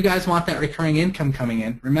 and you guys want that recurring income coming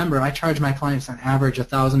in. Remember, I charge my clients on average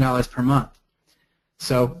 $1,000 per month.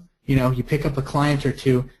 So, you know, you pick up a client or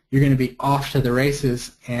two, you're going to be off to the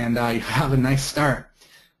races, and you have a nice start.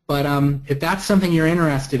 But if that's something you're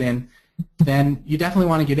interested in, then you definitely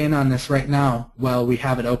want to get in on this right now while we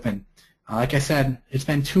have it open. Like I said, it's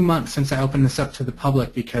been 2 months since I opened this up to the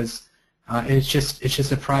public because it's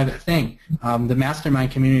just a private thing. The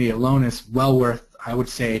mastermind community alone is well worth, I would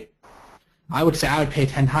say I would pay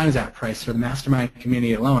 10 times that price for the mastermind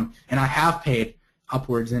community alone, and I have paid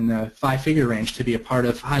upwards in the 5-figure range to be a part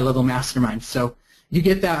of high-level masterminds. So you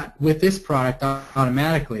get that with this product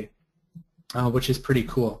automatically, which is pretty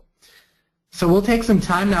cool. So we'll take some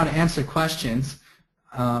time now to answer questions,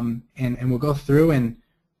 and we'll go through, and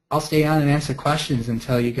I'll stay on and answer questions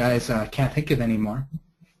until you guys can't think of any more.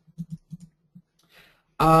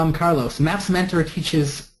 Carlos, Maps Mentor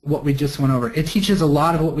teaches what we just went over. It teaches a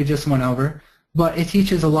lot of what we just went over, but it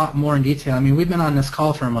teaches a lot more in detail. I mean, we've been on this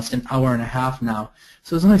call for almost an hour and a half now,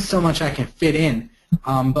 so there's only so much I can fit in.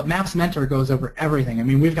 But Maps Mentor goes over everything. I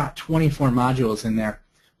mean, we've got 24 modules in there.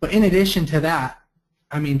 But in addition to that,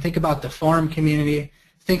 I mean, think about the forum community.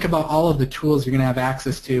 Think about all of the tools you're going to have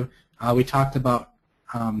access to. We talked about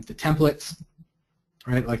the templates,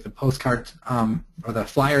 right, like the postcard or the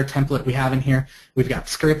flyer template we have in here. We've got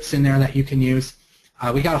scripts in there that you can use.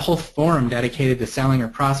 We got a whole forum dedicated to selling or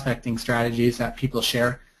prospecting strategies that people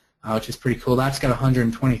share, which is pretty cool. That's got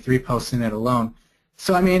 123 posts in it alone.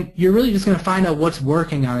 So, I mean, you're really just going to find out what's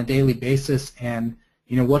working on a daily basis and,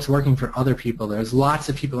 you know, what's working for other people. There's lots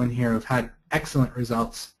of people in here who've had excellent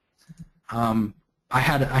results. I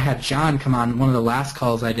had John come on one of the last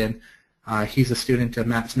calls I did. He's a student of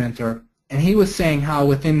Maps Mentor, and he was saying how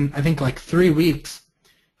within, I think, like 3 weeks,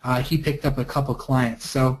 he picked up a couple clients.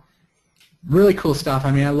 So really cool stuff.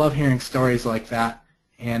 I mean, I love hearing stories like that,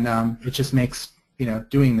 and it just makes, you know,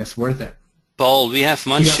 doing this worth it. Paul, we have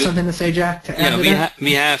one. You got something to say, Jack? To add to that?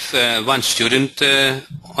 We have one student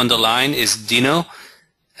on the line. Is Dino,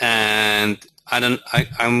 and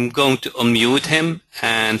I'm going to unmute him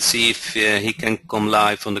and see if he can come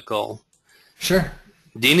live on the call. Sure.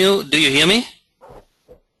 Dino, do you hear me?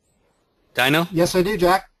 Dino? Yes, I do,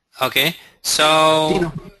 Jack. Okay. So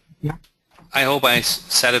Dino. Yeah. I hope I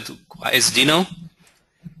said it. It's Dino.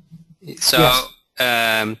 So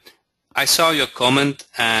Yes. I saw your comment,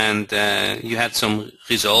 and you had some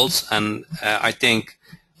results, and I think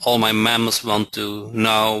all my members want to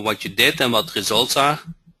know what you did and what results are.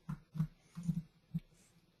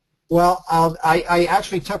 Well, I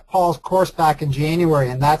actually took Paul's course back in January,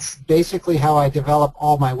 and that's basically how I develop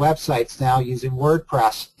all my websites now using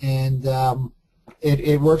WordPress. And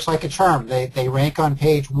it works like a charm. They rank on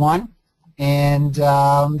page 1, and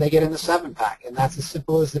they get in the 7-pack, and that's as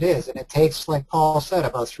simple as it is. And it takes, like Paul said,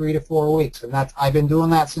 about 3 to 4 weeks. And I've been doing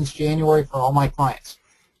that since January for all my clients.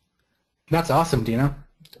 That's awesome, Dino.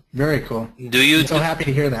 Very cool. I'm so happy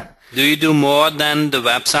to hear that. Do you do more than the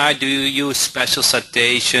website? Do you use special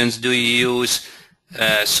citations? Do you use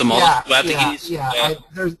some other strategies?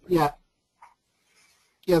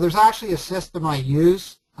 There's actually a system I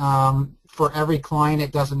use for every client.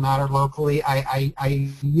 It doesn't matter locally.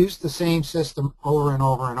 I use the same system over and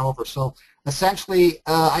over and over. So essentially,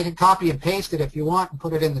 I can copy and paste it if you want and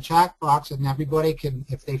put it in the chat box, and everybody can,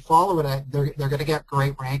 if they follow it, they're going to get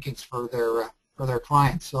great rankings for their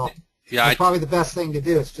clients. So it's probably the best thing to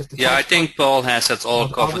do. It's just I think Paul has that all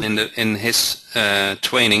covered in his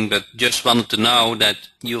training, but just wanted to know that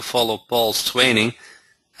you follow Paul's training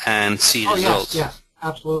and see results. Yes,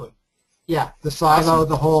 absolutely. Yeah, the silo,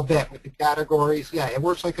 the whole bit with the categories. Yeah, it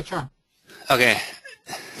works like a charm. Okay.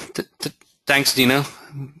 Thanks, Dino.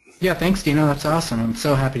 Yeah, thanks, Dino. That's awesome. I'm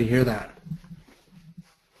so happy to hear that.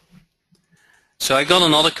 So I got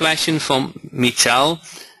another question from Michel.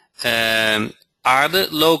 Are the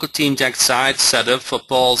local TeamJack sites set up for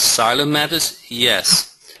Paul's silo methods?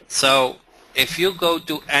 Yes. So if you go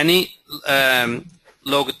to any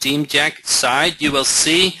local TeamJack site, you will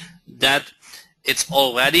see that it's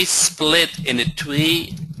already split into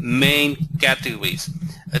 3 main categories.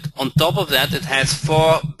 On top of that, it has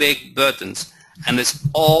 4 big buttons, and it's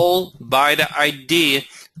all by the idea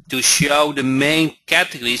to show the main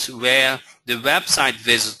categories where the website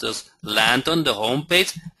visitors land on the home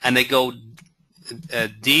page, and they go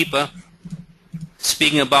deeper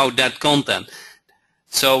speaking about that content.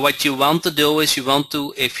 So what you want to do is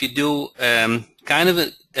if you do kind of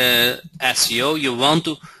a SEO, you want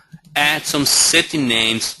to add some city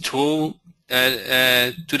names to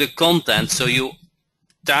the content, so you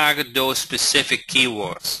target those specific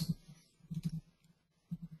keywords.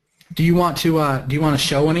 Do you want to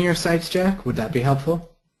show one of your sites, Jack? Would that be helpful?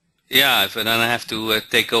 Yeah, if then I have to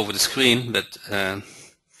take over the screen, but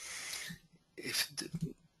if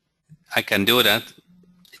I can do that.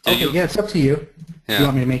 Yeah, it's up to you. Yeah. Do you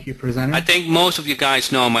want me to make you presenter? I think most of you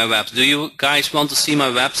guys know my website. Do you guys want to see my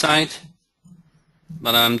website?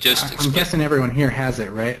 But I'm guessing everyone here has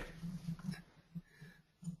it, right?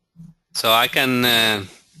 So I can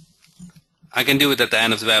do it at the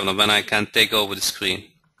end of the webinar when I can take over the screen.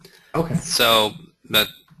 Okay. So, but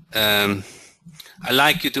I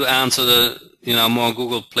like you to answer the more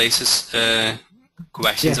Google Places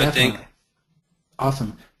questions. Yeah, I think.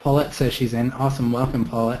 Awesome. Paulette says she's in. Awesome. Welcome,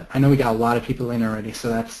 Paulette. I know we got a lot of people in already, so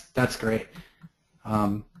that's great.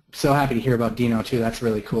 So happy to hear about Dino too. That's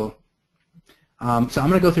really cool. So I'm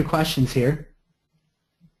going to go through questions here.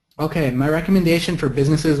 Okay, my recommendation for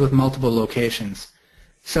businesses with multiple locations.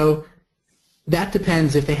 So that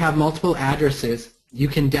depends. If they have multiple addresses, you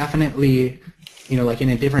can definitely, like in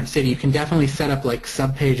a different city, you can definitely set up like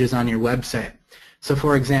subpages on your website. So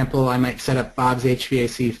for example, I might set up Bob's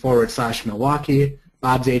HVAC /Milwaukee,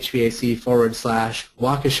 Bob's HVAC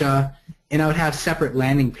 /Waukesha, and I would have separate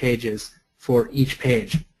landing pages for each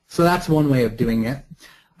page. So that's one way of doing it.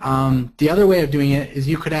 The other way of doing it is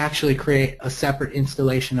you could actually create a separate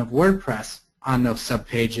installation of WordPress on those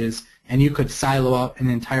subpages, and you could silo out an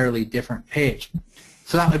entirely different page.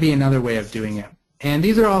 So that would be another way of doing it. And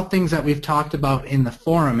these are all things that we've talked about in the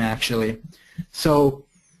forum, actually. So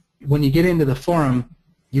when you get into the forum,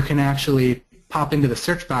 you can actually pop into the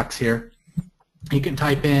search box here. You can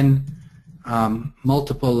type in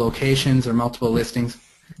multiple locations or multiple listings,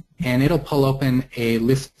 and it'll pull open a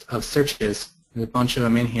list of searches. There's a bunch of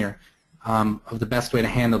them in here of the best way to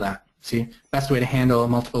handle that. See, best way to handle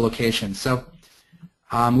multiple locations. So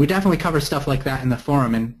we definitely cover stuff like that in the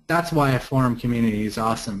forum, and that's why a forum community is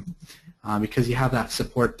awesome, because you have that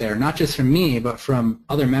support there, not just from me, but from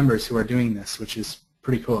other members who are doing this, which is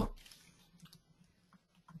pretty cool.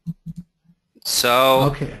 So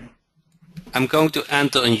okay. I'm going to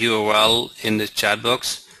enter a URL in the chat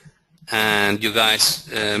box, and you guys,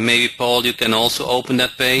 maybe Paul, you can also open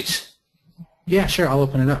that page. Yeah, sure, I'll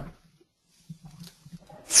open it up.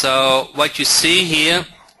 So what you see here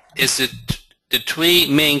is the three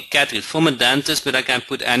main categories. From a dentist, but I can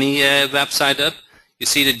put any website up. You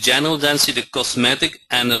see the general dentistry, the cosmetic,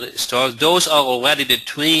 and the stores. Those are already the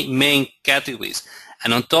three main categories.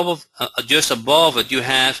 And on top of, just above it, you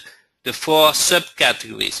have the four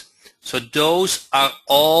subcategories. So those are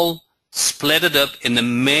all split up in the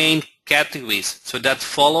main categories. So that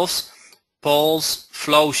follows Paul's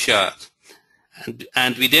flow chart.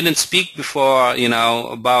 And we didn't speak before,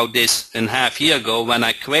 about this a half year ago when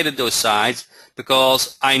I created those sites,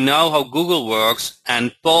 because I know how Google works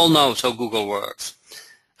and Paul knows how Google works.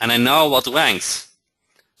 And I know what ranks.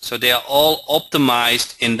 So they are all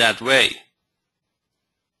optimized in that way.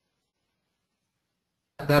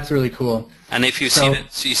 That's really cool. And if you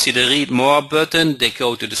see the read more button, they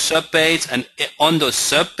go to the subpage, and on those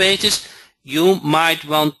subpages you might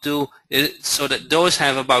want to, so that those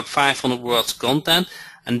have about 500 words content,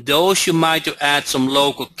 and those you might to add some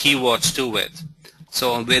local keywords to it.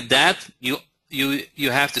 So with that, you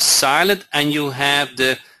have the silent and you have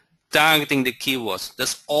the targeting the keywords.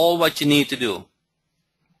 That's all what you need to do.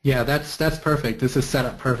 Yeah, that's perfect. This is set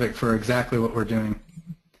up perfect for exactly what we're doing.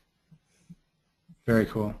 Very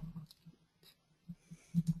cool.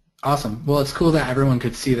 Awesome. Well, it's cool that everyone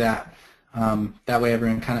could see that. That way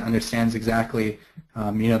everyone kind of understands exactly,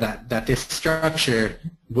 that this structure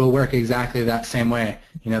will work exactly that same way.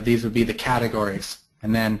 These would be the categories.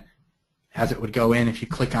 And then as it would go in, if you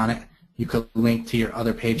click on it, you could link to your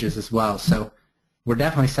other pages as well. So we're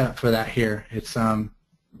definitely set up for that here. It's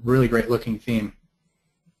really great looking theme.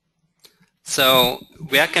 So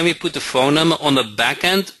where can we put the phone number? On the back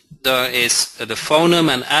end, there is the phone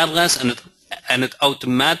number and address, and it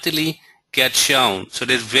automatically gets shown. So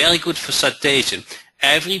that's very good for citation.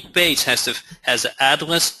 Every page has the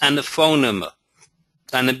address and the phone number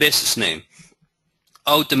and the business name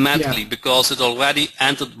automatically, because it already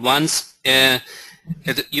entered once.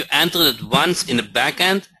 You entered it once in the back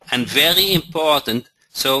end, and very important.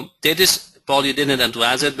 So that is, Paul, you didn't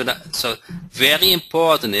address it, but so very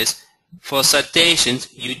important is for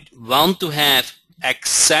citations you want to have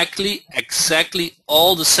exactly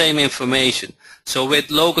all the same information. So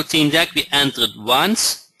with local team deck we enter it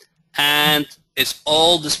once, and it's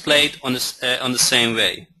all displayed on the same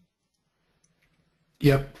way.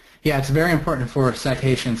 Yep. Yeah, it's very important for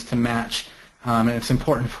citations to match, and it's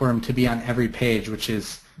important for them to be on every page, which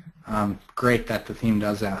is great that the theme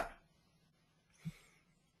does that.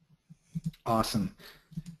 Awesome.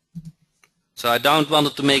 So I don't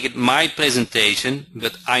want to make it my presentation,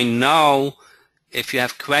 but I know if you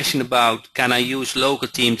have question about can I use local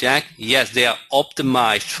team Jack, yes, they are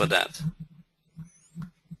optimized for that.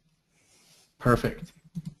 Perfect.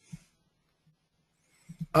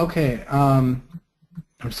 Okay, I'm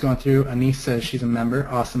just going through. Anise says she's a member.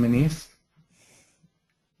 Awesome, Anise.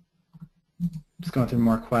 Just going through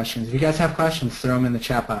more questions. If you guys have questions, throw them in the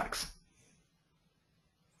chat box.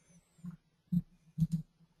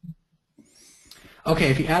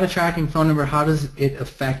 Okay, if you add a tracking phone number, how does it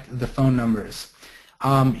affect the phone numbers?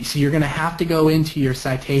 So you're going to have to go into your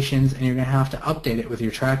citations and you're going to have to update it with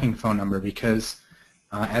your tracking phone number because,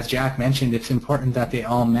 as Jack mentioned, it's important that they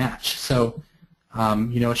all match. So,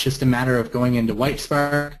 it's just a matter of going into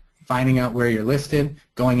WhiteSpark, finding out where you're listed,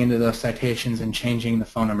 going into those citations and changing the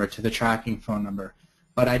phone number to the tracking phone number.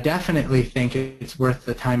 But I definitely think it's worth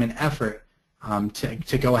the time and effort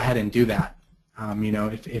to go ahead and do that.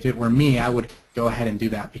 If it were me, I would go ahead and do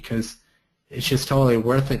that because it's just totally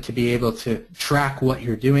worth it to be able to track what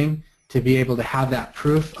you're doing, to be able to have that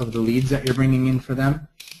proof of the leads that you're bringing in for them.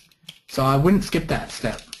 So I wouldn't skip that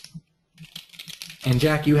step. And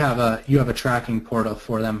Jack, you have a tracking portal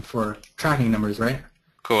for them for tracking numbers, right?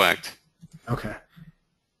 Correct. Okay.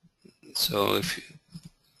 So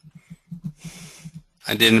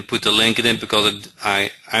I didn't put the link in it because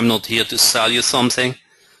I'm not here to sell you something,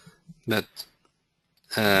 but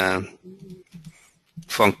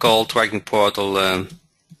from call tracking portal, I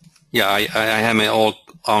have my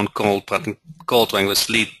own call tracking with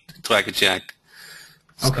lead tracker Jack.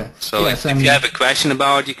 Okay. So yes, if you have a question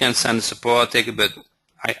about it, you can send a support ticket, but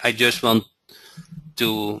I just want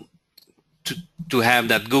to have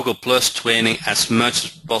that Google Plus training as much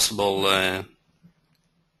as possible.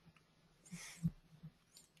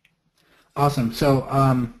 Awesome. So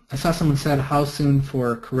I saw someone said, how soon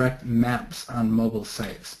for correct maps on mobile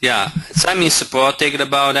sites? Yeah, send me a support ticket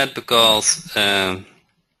about that because I'm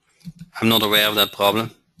not aware of that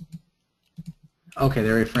problem. Okay,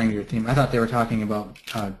 they're referring to your team. I thought they were talking about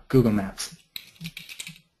Google Maps.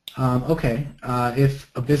 Okay,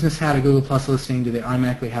 if a business had a Google Plus listing, do they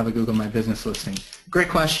automatically have a Google My Business listing? Great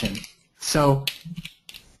question. So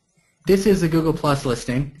this is a Google Plus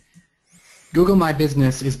listing. Google My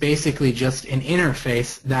Business is basically just an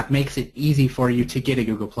interface that makes it easy for you to get a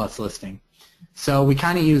Google Plus listing. So we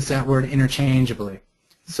kind of use that word interchangeably.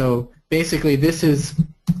 So basically this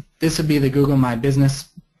would be the Google My Business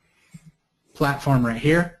platform right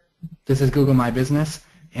here. This is Google My Business.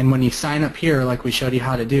 And when you sign up here, like we showed you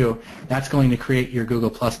how to do, that's going to create your Google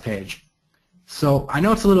Plus page. So I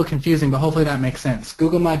know it's a little confusing, but hopefully that makes sense.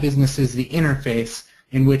 Google My Business is the interface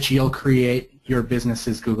in which you'll create your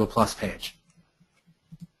business's Google Plus page.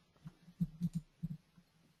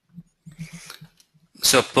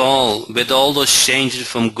 So Paul, with all those changes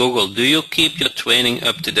from Google, do you keep your training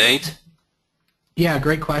up to date? Yeah,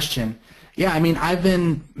 great question. Yeah, I mean,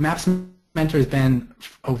 Maps Mentor has been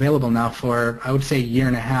available now for, I would say, a year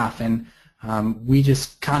and a half, and we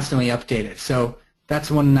just constantly update it. So that's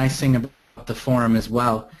one nice thing about the forum as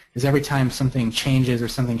well, is every time something changes or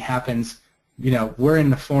something happens, we're in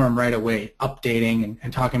the forum right away, updating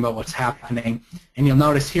and talking about what's happening. And you'll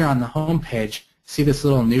notice here on the home page, see this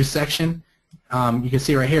little news section? You can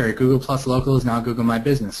see right here, Google Plus Local is now Google My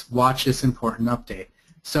Business. Watch this important update.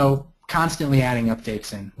 So constantly adding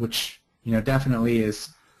updates in, which definitely is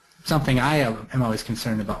something I am always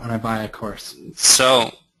concerned about when I buy a course.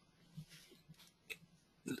 So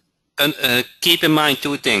keep in mind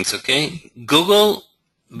two things, okay? Google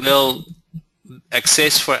will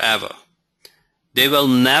exist forever. They will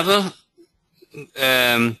never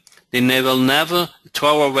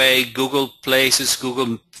throw away Google Places,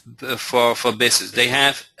 Google for business. They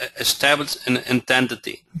have established an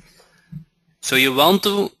identity. So you want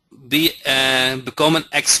to become an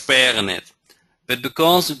expert in it. But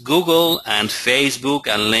because Google and Facebook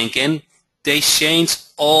and LinkedIn, they change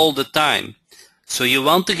all the time. So you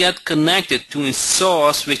want to get connected to a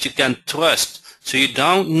source which you can trust. So you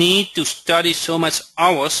don't need to study so much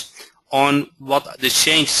hours on what the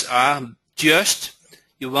changes are. Just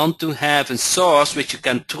you want to have a source which you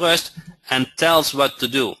can trust and tells what to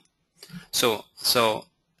do. So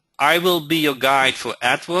I will be your guide for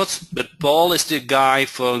AdWords, but Paul is the guy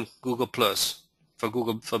for Google Plus, for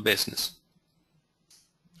Google for Business.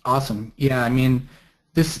 Awesome. Yeah, I mean,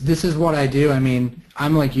 this is what I do. I mean,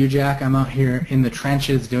 I'm like you, Jack. I'm out here in the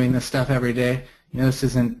trenches doing this stuff every day. This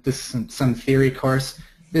isn't some theory course.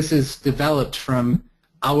 This is developed from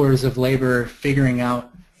hours of labor figuring out,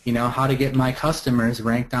 how to get my customers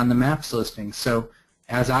ranked on the Maps listing. So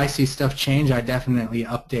as I see stuff change, I definitely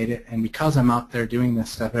update it. And because I'm out there doing this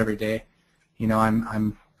stuff every day,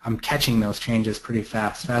 I'm I'm catching those changes pretty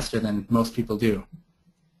fast, faster than most people do.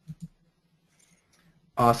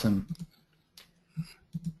 Awesome.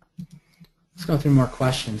 Let's go through more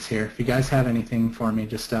questions here. If you guys have anything for me,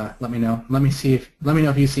 just let me know. Let me know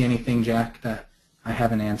if you see anything, Jack, that I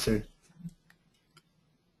haven't answered.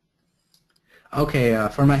 Okay,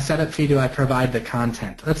 for my setup fee, do I provide the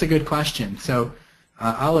content? That's a good question. So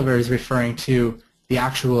Oliver is referring to the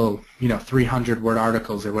actual, 300-word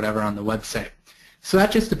articles or whatever on the website. So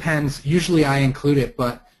that just depends. Usually I include it,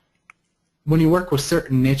 but when you work with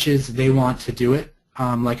certain niches, they want to do it.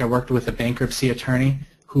 Like I worked with a bankruptcy attorney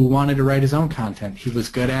who wanted to write his own content. He was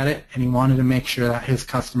good at it, and he wanted to make sure that his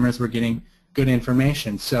customers were getting good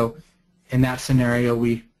information. So in that scenario,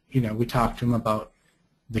 we talked to him about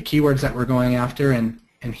the keywords that we're going after, and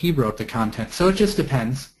he wrote the content. So it just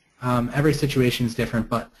depends. Every situation is different,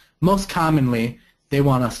 but most commonly they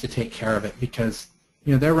want us to take care of it because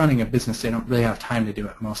they're running a business. They don't really have time to do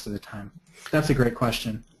it most of the time. That's a great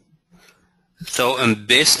question. So a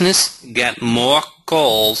business get more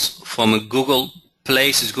calls from a Google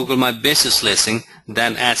Places, Google My Business listing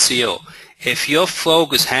than SEO. If your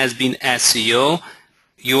focus has been SEO,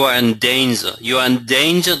 you are in danger. You are in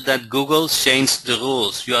danger that Google changed the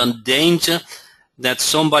rules. You are in danger that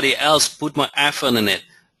somebody else put more effort in it.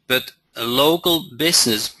 But a local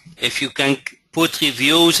business, if you can put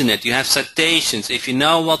reviews in it, you have citations, if you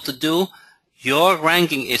know what to do, your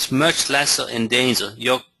ranking is much lesser in danger.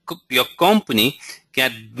 Your company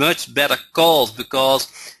get much better calls because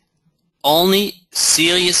only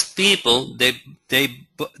serious people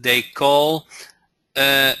they call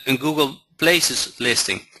a Google Places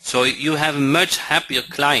listing. So you have a much happier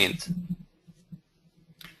client.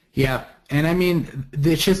 Yeah, and I mean,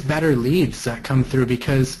 it's just better leads that come through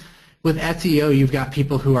because with SEO, you've got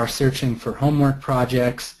people who are searching for homework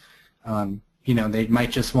projects. They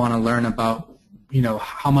might just want to learn about,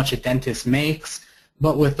 how much a dentist makes.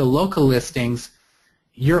 But with the local listings,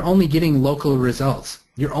 you're only getting local results.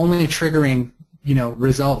 You're only triggering,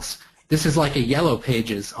 results. This is like a yellow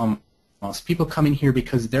pages almost. People come in here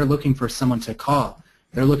because they're looking for someone to call.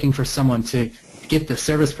 They're looking for someone to get the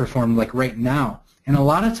service performed like right now. And a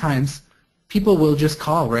lot of times, people will just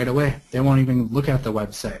call right away. They won't even look at the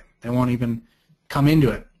website. They won't even come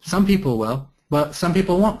into it. Some people will, but some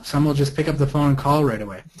people won't. Some will just pick up the phone and call right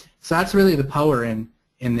away. So that's really the power in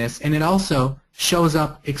this. And it also shows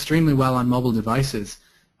up extremely well on mobile devices.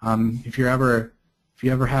 If you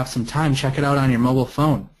ever have some time, check it out on your mobile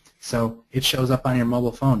phone. So it shows up on your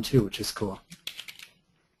mobile phone too, which is cool.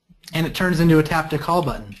 And it turns into a tap to call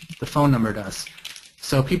button. The phone number does.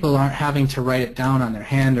 So people aren't having to write it down on their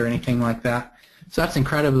hand or anything like that. So that's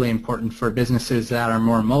incredibly important for businesses that are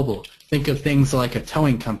more mobile. Think of things like a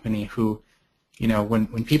towing company who,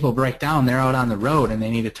 when people break down, they're out on the road and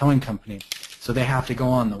they need a towing company. So they have to go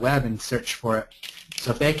on the web and search for it.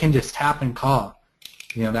 So if they can just tap and call,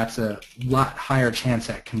 that's a lot higher chance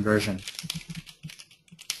at conversion.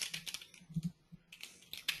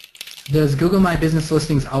 Does Google My Business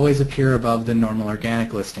listings always appear above the normal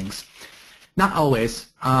organic listings? Not always.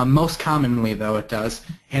 Most commonly, though, it does.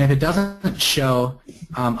 And if it doesn't show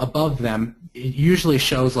above them, it usually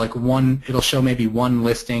shows like it'll show maybe one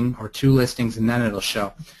listing or two listings, and then it'll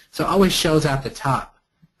show. So it always shows at the top.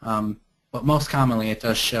 But most commonly, it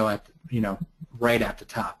does show at, right at the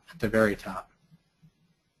top, at the very top.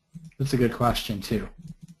 That's a good question, too.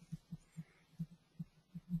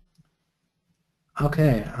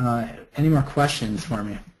 Okay, any more questions for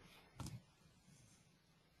me?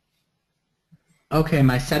 Okay,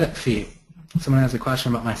 my setup fee. Someone has a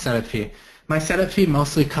question about my setup fee. My setup fee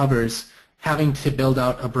mostly covers having to build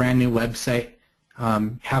out a brand new website,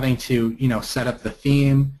 having to set up the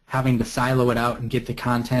theme, having to silo it out and get the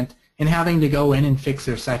content, and having to go in and fix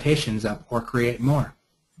their citations up or create more.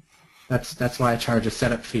 That's why I charge a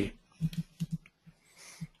setup fee.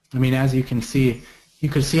 I mean, as you can see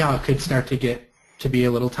how it could start to get to be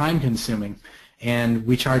a little time consuming, and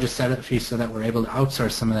we charge a setup fee so that we're able to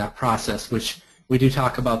outsource some of that process, which we do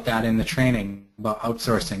talk about that in the training about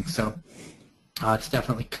outsourcing. So it's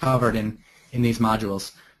definitely covered in these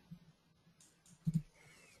modules.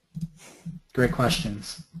 Great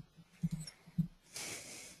questions.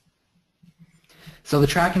 So the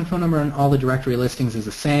tracking phone number on all the directory listings is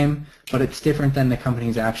the same, but it's different than the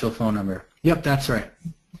company's actual phone number. Yep, that's right.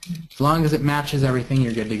 As long as it matches everything,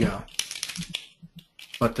 you're good to go.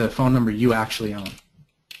 But the phone number you actually own.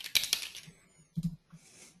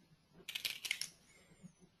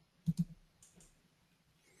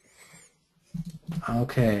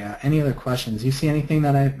 Okay, any other questions? You see anything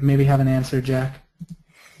that I maybe haven't answered, Jack?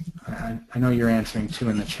 I know you're answering too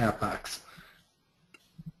in the chat box.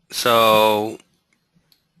 So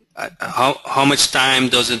how much time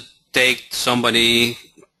does it take somebody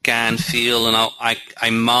can feel, you know, I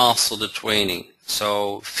master the training,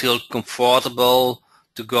 so feel comfortable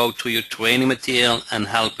to go through your training material and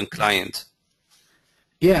help a client?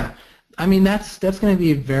 Yeah, I mean that's going to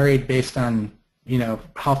be varied based on, you know,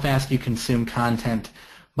 how fast you consume content.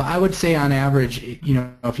 But I would say on average, you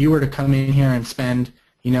know, if you were to come in here and spend,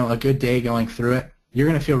 you know, a good day going through it, you're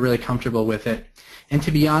going to feel really comfortable with it. And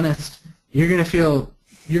to be honest, you're going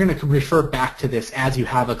to refer back to this as you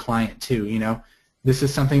have a client too, you know. This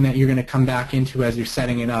is something that you're going to come back into as you're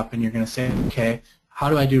setting it up, and you're going to say, okay,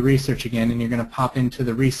 how do I do research again? And you're going to pop into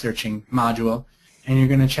the researching module, and you're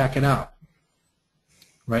going to check it out.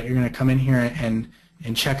 Right? You're going to come in here and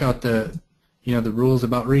check out the, you know, the rules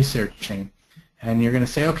about researching, and you're going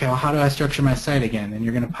to say, okay, well, how do I structure my site again? And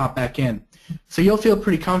you're going to pop back in. So you'll feel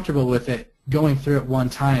pretty comfortable with it going through it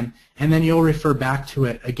one time, and then you'll refer back to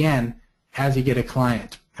it again as you get a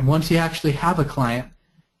client. And once you actually have a client,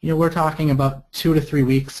 you know, we're talking about 2 to 3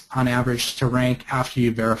 weeks on average to rank after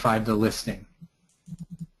you verified the listing.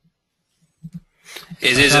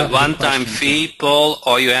 Is it a one-time fee, Paul,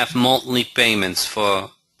 or you have monthly payments for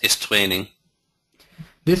this training?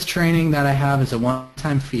 This training that I have is a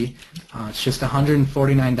one-time fee. It's just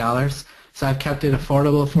 $149. So I've kept it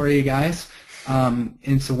affordable for you guys.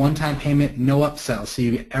 It's a one-time payment, no upsell. So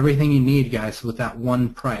you get everything you need, guys, with that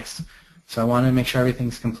one price. So I want to make sure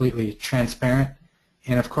everything's completely transparent.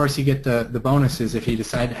 And of course, you get the bonuses if you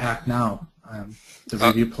decide to act now, the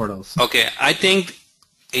review portals. Okay, I think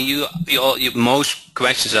you most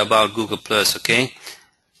questions are about Google Plus, okay,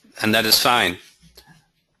 and that is fine.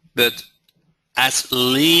 But at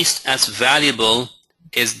least as valuable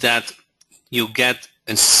is that you get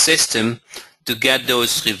a system to get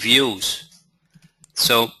those reviews.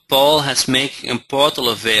 So Paul has made a portal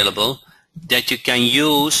available that you can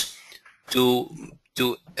use to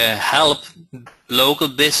help local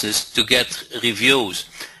business to get reviews.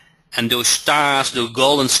 And those stars, the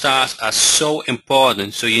golden stars, are so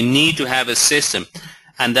important. So you need to have a system.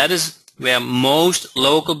 And that is where most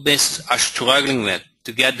local businesses are struggling with,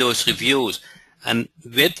 to get those reviews. And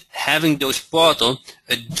with having those portals,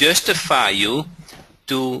 it justify you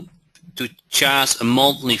to charge a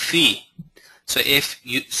monthly fee. So if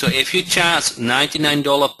you charge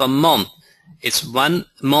 $99 per month, it's 1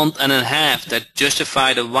 month and a half that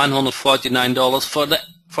justify the $149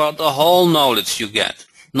 for the whole knowledge you get,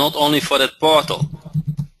 not only for that portal.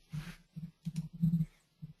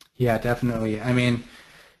 Yeah, definitely. I mean,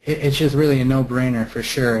 it's just really a no-brainer for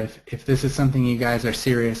sure. If this is something you guys are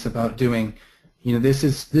serious about doing, you know, this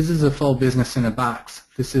is a full business in a box.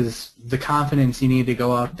 This is the confidence you need to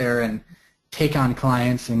go out there and take on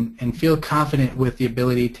clients and feel confident with the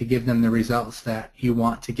ability to give them the results that you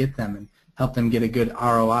want to get them and help them get a good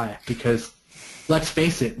ROI. Because let's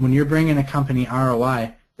face it, when you're bringing a company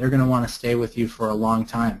ROI, they're going to want to stay with you for a long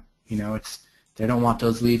time. You know, they don't want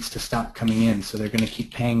those leads to stop coming in, so they're going to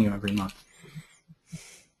keep paying you every month.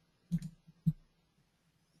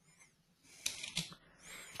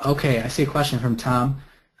 Okay, I see a question from Tom.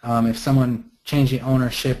 If someone changed the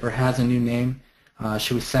ownership or has a new name,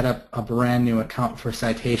 should we set up a brand new account for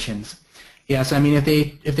citations? Yes, I mean if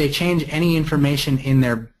they change any information in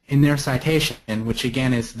their citation, which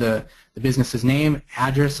again is the business's name,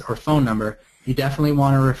 address, or phone number, you definitely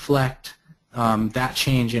want to reflect that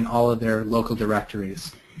change in all of their local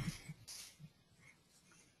directories.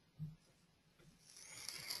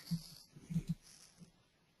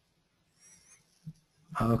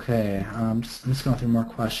 Okay, I'm just going through more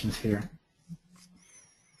questions here.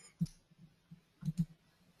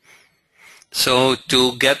 So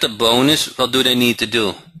to get the bonus, what do they need to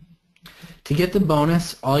do? To get the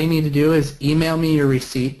bonus, all you need to do is email me your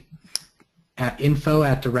receipt at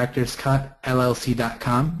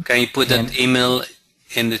info@directorscutllc.com. Can you put that email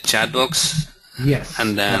in the chat box? Yes.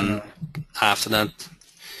 And then after that?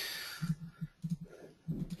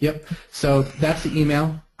 Yep. So that's the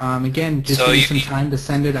email. Again, just give me some time to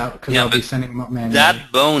send it out because I'll be sending them out manually.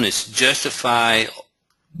 That bonus justify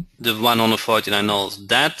the $149.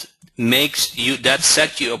 That makes you, that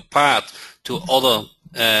sets you apart to other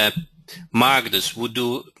marketers who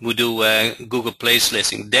do Google Place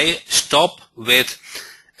listing. They stop with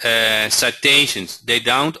citations. They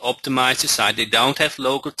don't optimize the site. They don't have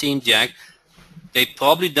local team jack. They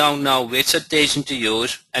probably don't know which citation to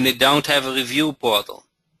use, and they don't have a review portal.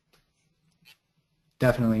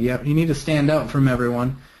 Definitely, yep. You need to stand out from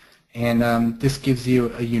everyone, and this gives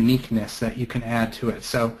you a uniqueness that you can add to it.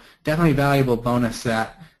 So definitely valuable bonus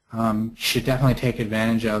that you should definitely take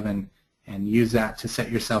advantage of and use that to set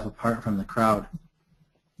yourself apart from the crowd.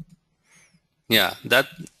 Yeah, that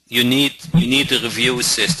you need a review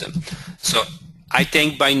system. So I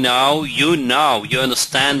think by now you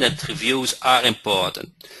understand that reviews are important,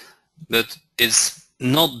 but it's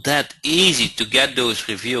not that easy to get those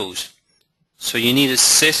reviews. So you need a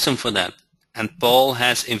system for that, and Paul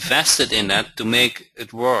has invested in that to make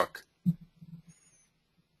it work.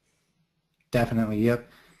 Definitely, yep.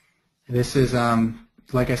 This is,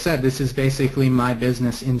 like I said, this is basically my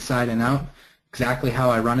business inside and out. Exactly how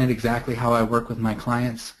I run it, exactly how I work with my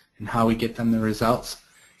clients, and how we get them the results.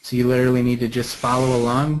 So you literally need to just follow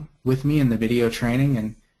along with me in the video training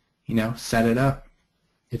and, you know, set it up.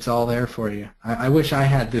 It's all there for you. I wish I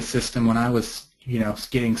had this system when I was, you know,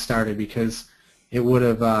 getting started, because it would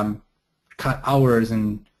have cut hours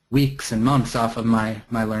and weeks and months off of my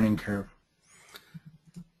learning curve.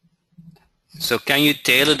 So can you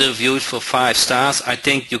tailor the reviews for 5 stars? I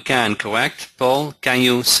think you can, correct, Paul? Can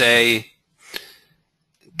you say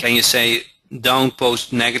don't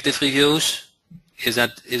post negative reviews? Is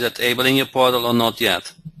that able in your portal or not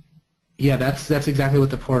yet? Yeah, that's exactly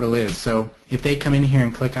what the portal is. So if they come in here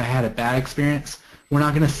and click I had a bad experience, we're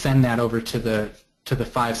not going to send that over to the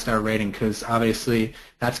 5-star rating, because obviously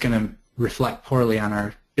that's going to reflect poorly on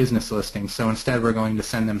our business listing. So instead we're going to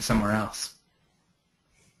send them somewhere else.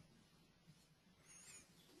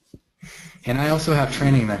 And I also have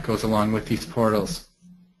training that goes along with these portals.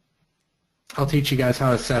 I'll teach you guys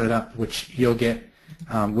how to set it up, which you'll get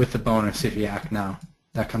with the bonus if you act now.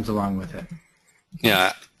 That comes along with it.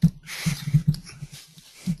 Yeah.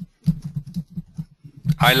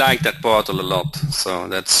 I like that portal a lot, so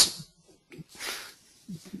that's.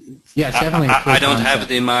 Yeah, it's definitely. I don't have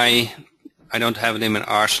it in my. I don't have it in my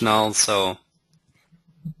arsenal, so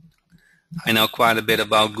I know quite a bit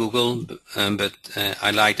about Google, but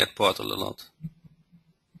I like that portal a lot.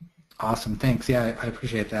 Awesome, thanks. Yeah, I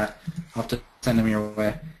appreciate that. I'll have to send them your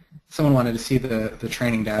way. Someone wanted to see the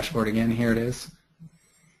training dashboard again. Here it is.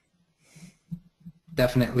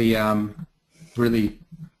 Definitely really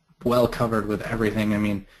well covered with everything. I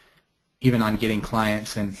mean, even on getting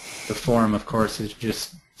clients, and the forum, of course, is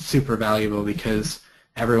just super valuable because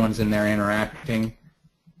everyone's in there interacting.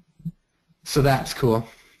 So that's cool.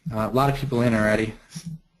 A lot of people in already.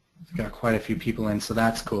 We've got quite a few people in, so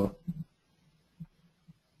that's cool.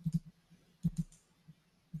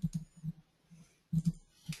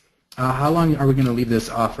 How long are we going to leave this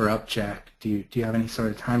offer up, Jack? Do you have any sort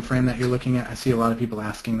of time frame that you're looking at? I see a lot of people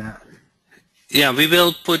asking that. Yeah, we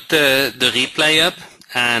will put the replay up,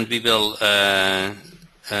 and we will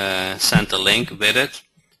send a link with it.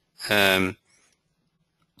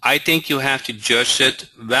 I think you have to judge it.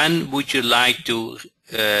 When would you like to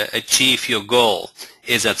achieve your goal?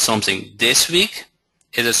 Is that something this week?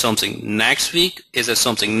 Is it something next week? Is it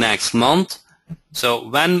something next month? So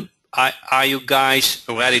when are you guys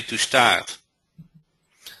ready to start?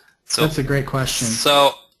 So that's a great question.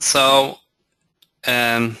 So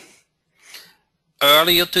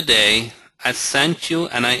earlier today I sent you,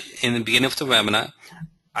 and in the beginning of the webinar,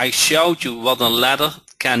 I showed you what a letter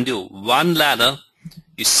can do. One letter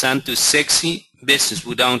you send to 60 businesses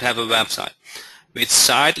who don't have a website. With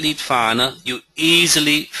Site Lead Finder, you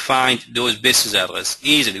easily find those business addresses.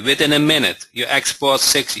 Easily, within a minute, you export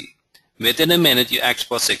 60. Within a minute, you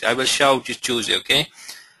export 60. I will show you Tuesday, okay?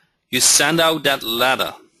 You send out that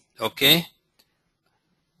letter, okay?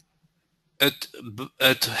 It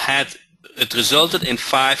resulted in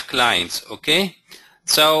 5 clients, okay?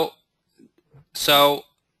 So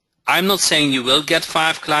I'm not saying you will get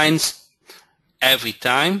 5 clients every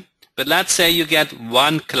time, but let's say you get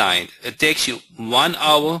 1 client. It takes you 1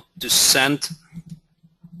 hour to send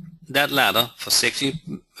that letter for 60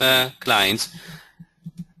 clients.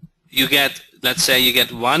 You get, let's say you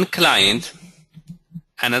get 1 client,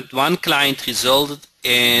 and that 1 client resulted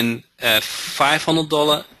in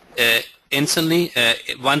 $500 instantly,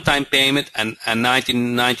 one-time payment, and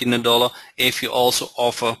 $19 if you also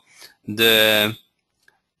offer the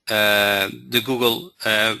Google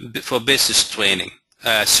for Business training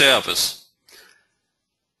service.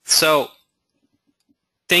 So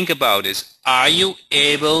think about this. Are you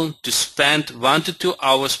able to spend 1 to 2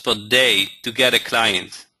 hours per day to get a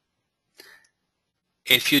client?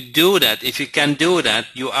 If you do that, if you can do that,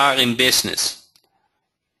 you are in business.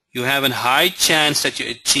 You have a high chance that you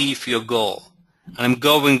achieve your goal. And I'm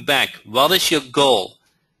going back. What is your goal?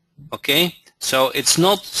 Okay? So it's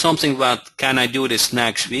not something about, can I do this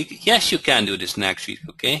next week? Yes, you can do this next week,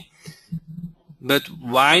 okay? But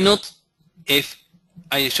why not?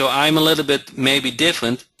 So I'm a little bit maybe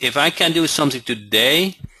different. If I can do something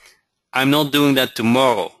today, I'm not doing that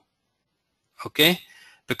tomorrow, okay?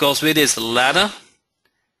 Because with this ladder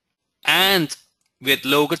and with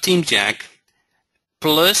Local Team Jack,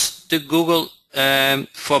 plus the Google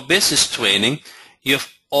for Business training, you have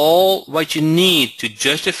all what you need to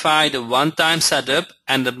justify the one-time setup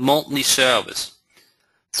and the monthly service.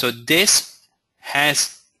 So this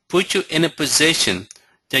has put you in a position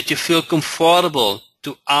that you feel comfortable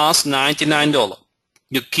to ask $99.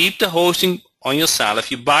 You keep the hosting on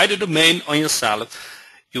yourself, you buy the domain on yourself,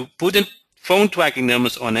 you put in phone tracking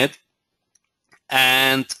numbers on it,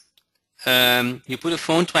 and you put a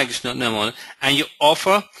phone tracking number on it, and you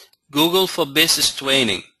offer Google for Business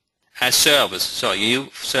training as service. So you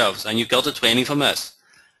service, and you got the training from us.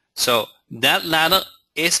 So that ladder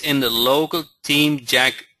is in the local Team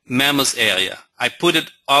Jack members area. I put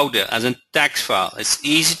it out there as a text file. It's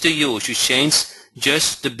easy to use. You change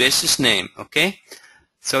just the business name, okay?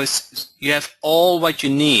 So you have all what you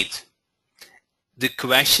need. The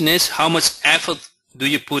question is, how much effort do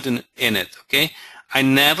you put in it, okay? I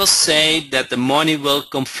never say that the money will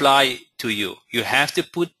come fly to you. You have to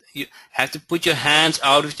put your hands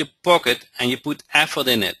out of your pocket and you put effort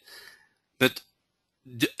in it. But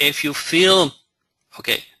if you feel,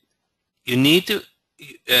 okay, you need to,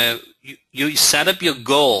 you set up your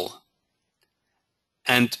goal,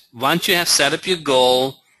 and once you have set up your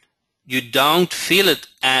goal, you don't feel it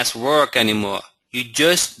as work anymore. You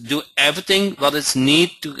just do everything what is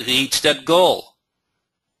needed to reach that goal.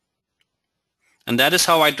 And that is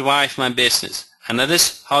how I drive my business. And that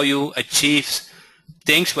is how you achieve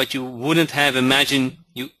things what you wouldn't have imagined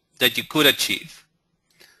that you could achieve.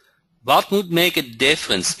 What would make a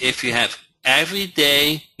difference if you have every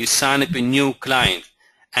day you sign up a new client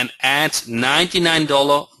and add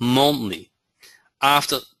 $99 monthly?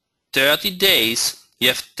 After 30 days, you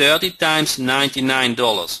have 30 times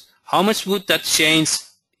 $99. How much would that change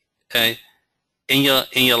in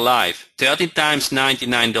your life? 30 times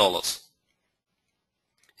 $99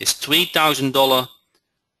 is $3,000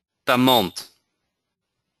 per month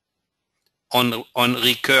on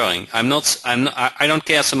recurring. I don't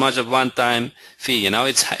care so much of one-time fee. You know,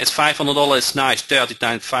 it's $500. It's nice. 30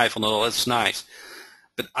 times $500. It's nice.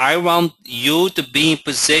 But I want you to be in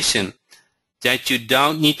position that you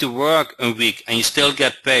don't need to work a week and you still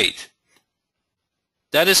get paid.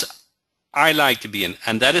 That is I like to be in,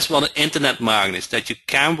 and that is what the internet marketing is, that you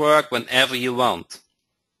can work whenever you want.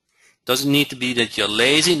 Doesn't need to be that you're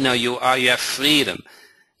lazy. No, you have freedom.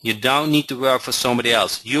 You don't need to work for somebody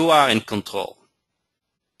else. You are in control.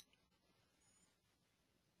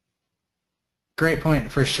 Great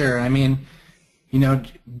point, for sure. I mean, you know,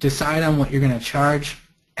 decide on what you're going to charge.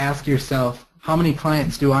 Ask yourself, how many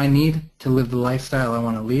clients do I need to live the lifestyle I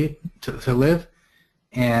want to live?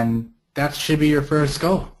 And that should be your first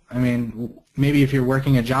goal. I mean, maybe if you're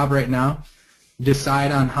working a job right now,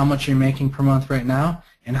 decide on how much you're making per month right now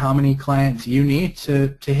and how many clients you need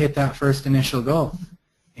to hit that first initial goal.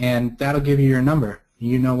 And that'll give you your number.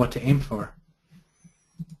 You know what to aim for.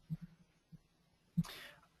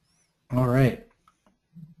 All right.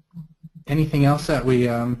 Anything else that we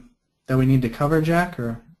need to cover, Jack?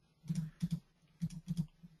 Or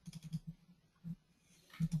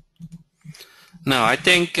no, I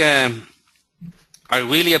think I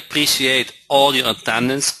really appreciate all your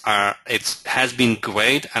attendance. It has been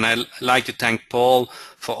great, and I'd like to thank Paul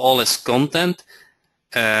for all his content.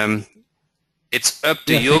 It's up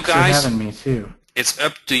to you guys. For having me too. It's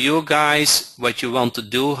up to you guys what you want to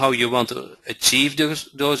do, how you want to achieve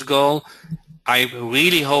those goals. I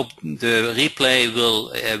really hope the replay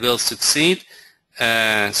will succeed.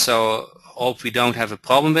 So hope we don't have a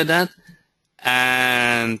problem with that.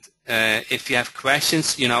 And if you have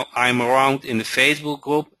questions, you know, I'm around in the Facebook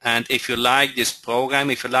group. And if you like this program,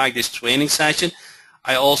 if you like this training session,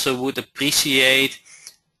 I also would appreciate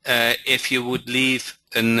if you would leave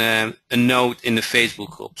a note in the Facebook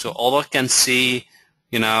group, so others can see,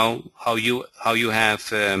 you know, how you have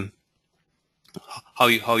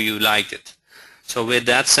how you liked it. So with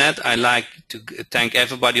that said, I like to thank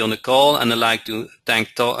everybody on the call, and I like to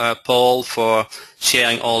thank Paul for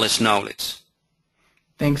sharing all his knowledge.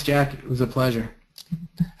 Thanks, Jack. It was a pleasure.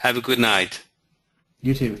 Have a good night.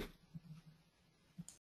 You too.